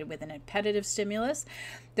associated with an appetitive stimulus.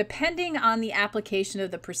 Depending on the application of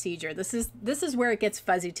the procedure, this is where it gets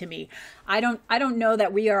fuzzy to me. I don't know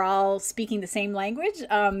that we are all speaking the same language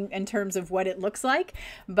in terms of what it looks like,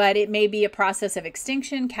 but it may be a process of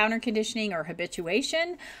extinction, counterconditioning, or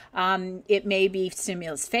habituation. It may be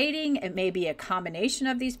stimulus fading. It may be a combination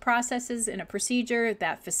of these processes in a procedure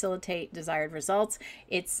that facilitate desired results.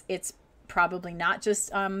 It's probably not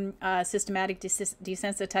just systematic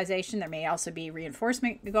desensitization. There may also be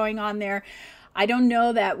reinforcement going on there. I don't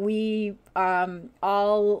know that we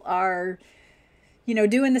all are, you know,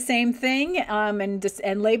 doing the same thing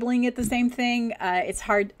and labeling it the same thing. It's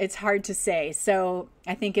hard to say. So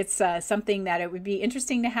I think it's something that it would be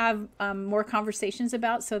interesting to have more conversations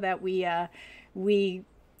about, so that we are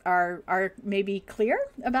maybe clear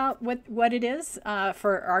about what it is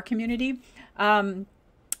for our community.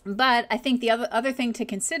 But I think the other thing to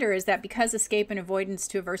consider is that because escape and avoidance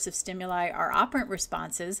to aversive stimuli are operant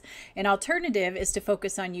responses, an alternative is to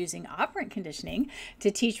focus on using operant conditioning to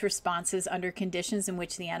teach responses under conditions in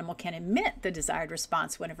which the animal can emit the desired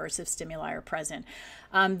response when aversive stimuli are present.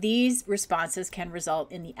 These responses can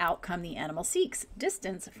result in the outcome the animal seeks,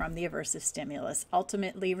 distance from the aversive stimulus,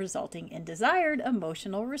 ultimately resulting in desired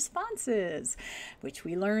emotional responses, which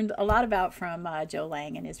we learned a lot about from Joe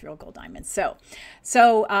Lang and Israel Gold-Diamond. So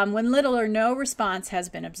when little or no response has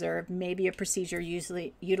been observed, maybe a procedure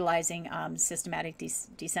usually utilizing systematic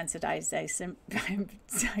desensitization,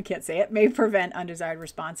 I can't say it, may prevent undesired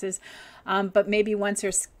responses. But maybe once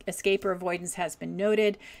escape or avoidance has been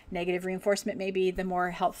noted, negative reinforcement may be the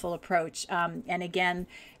more helpful approach. And again,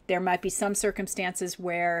 there might be some circumstances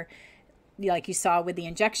where, like you saw with the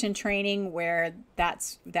injection training, where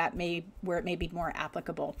it may be more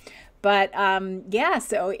applicable. But yeah,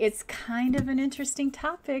 so it's kind of an interesting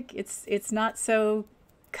topic. It's not so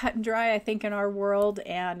cut and dry, I think, in our world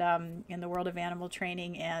and in the world of animal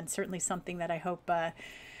training, and certainly something that I hope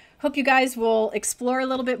you guys will explore a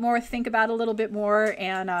little bit more, think about a little bit more,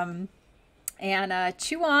 and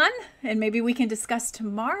chew on, and maybe we can discuss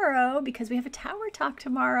tomorrow, because we have a Tower Talk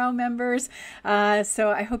tomorrow, members. So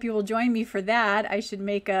I hope you will join me for that. I should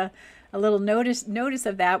make a little notice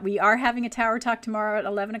of that. We are having a Tower Talk tomorrow at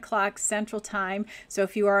 11 o'clock Central Time. So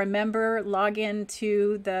if you are a member, log in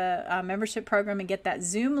to the membership program and get that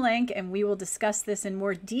Zoom link, and we will discuss this in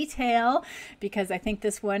more detail, because I think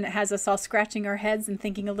this one has us all scratching our heads and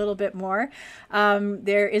thinking a little bit more.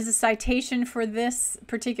 There is a citation for this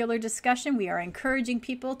particular discussion. We are encouraging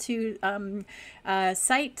people to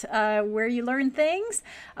cite where you learn things.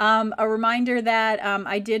 A reminder that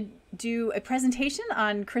I did do a presentation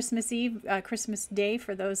on Christmas Eve, Christmas Day,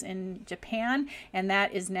 for those in Japan, and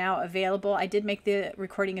that is now available. I did make the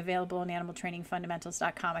recording available on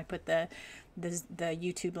animaltrainingfundamentals.com. I put the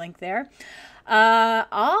YouTube link there.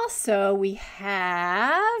 Also, we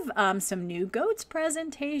have some new goats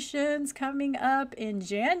presentations coming up in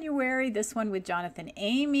January. This one with Jonathan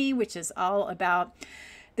Amy, which is all about,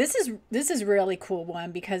 this is really cool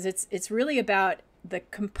one, because it's really about the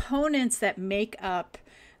components that make up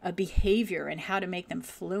a behavior and how to make them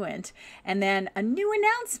fluent. And then a new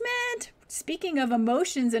announcement, speaking of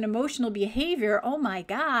emotions and emotional behavior, oh my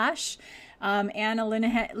gosh, Anna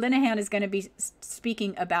Linehan is going to be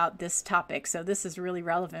speaking about this topic. So this is really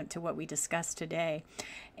relevant to what we discussed today.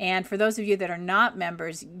 And for those of you that are not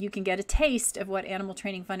members, you can get a taste of what Animal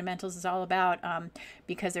Training Fundamentals is all about,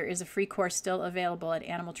 because there is a free course still available at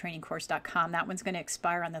animaltrainingcourse.com. That one's going to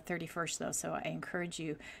expire on the 31st, though, so I encourage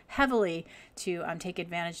you heavily to take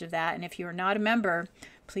advantage of that. And if you are not a member,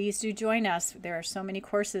 please do join us. There are so many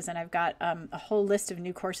courses, and I've got a whole list of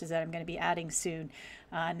new courses that I'm going to be adding soon,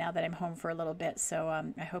 now that I'm home for a little bit. So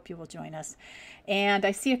I hope you will join us. And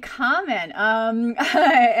I see a comment.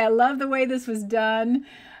 I love the way this was done.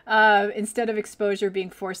 Instead of exposure being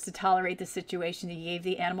forced to tolerate the situation, he gave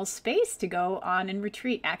the animal space to go on and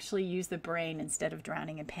retreat, actually use the brain instead of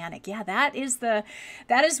drowning in panic. Yeah, that is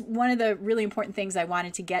one of the really important things I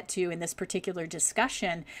wanted to get to in this particular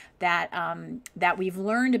discussion, that that we've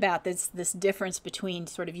learned about this difference between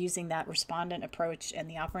sort of using that respondent approach and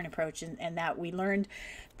the operant approach, and that we learned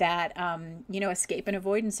that escape and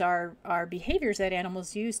avoidance are behaviors that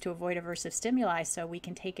animals use to avoid aversive stimuli, so we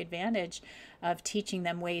can take advantage of teaching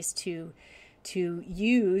them ways to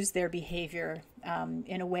use their behavior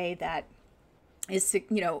in a way that is,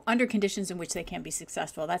 under conditions in which they can be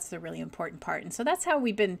successful. That's the really important part. And so that's how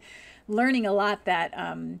we've been learning a lot, that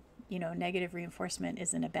negative reinforcement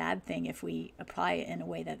isn't a bad thing if we apply it in a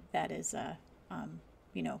way that is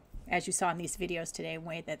as you saw in these videos today, a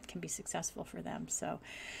way that can be successful for them. So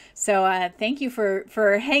thank you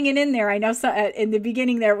for hanging in there. I know in the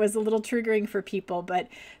beginning there it was a little triggering for people, but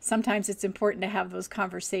sometimes it's important to have those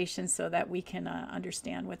conversations so that we can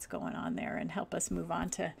understand what's going on there and help us move on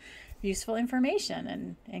to useful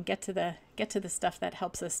information and get to the stuff that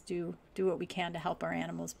helps us do what we can to help our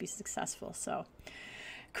animals be successful. So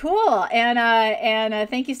cool. And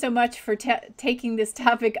thank you so much for taking this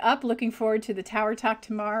topic up. Looking forward to the Tower Talk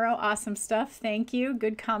tomorrow. Awesome stuff. Thank you.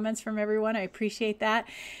 Good comments from everyone. I appreciate that.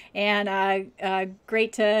 And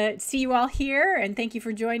great to see you all here. And thank you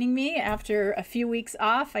for joining me after a few weeks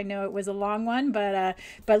off. I know it was a long one, but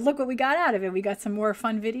look what we got out of it. We got some more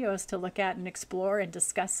fun videos to look at and explore and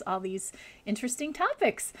discuss all these interesting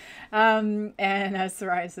topics. And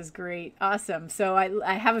Soraya says, great. Awesome. So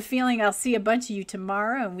I have a feeling I'll see a bunch of you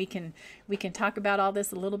tomorrow, and we can talk about all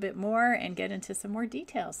this a little bit more and get into some more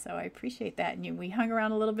details. So I appreciate that. And we hung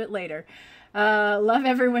around a little bit later. Love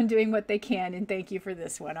everyone doing what they can, and thank you for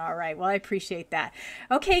this one. All right. Well, I appreciate that.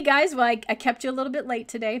 Okay, guys. Well, I kept you a little bit late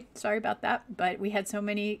today. Sorry about that, but we had so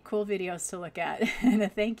many cool videos to look at. And a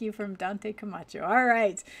thank you from Dante Camacho. All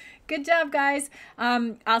right. Good job, guys.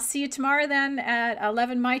 I'll see you tomorrow then at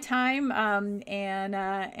 11 my time,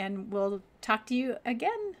 and we'll talk to you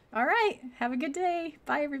again. All right. Have a good day.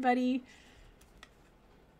 Bye, everybody.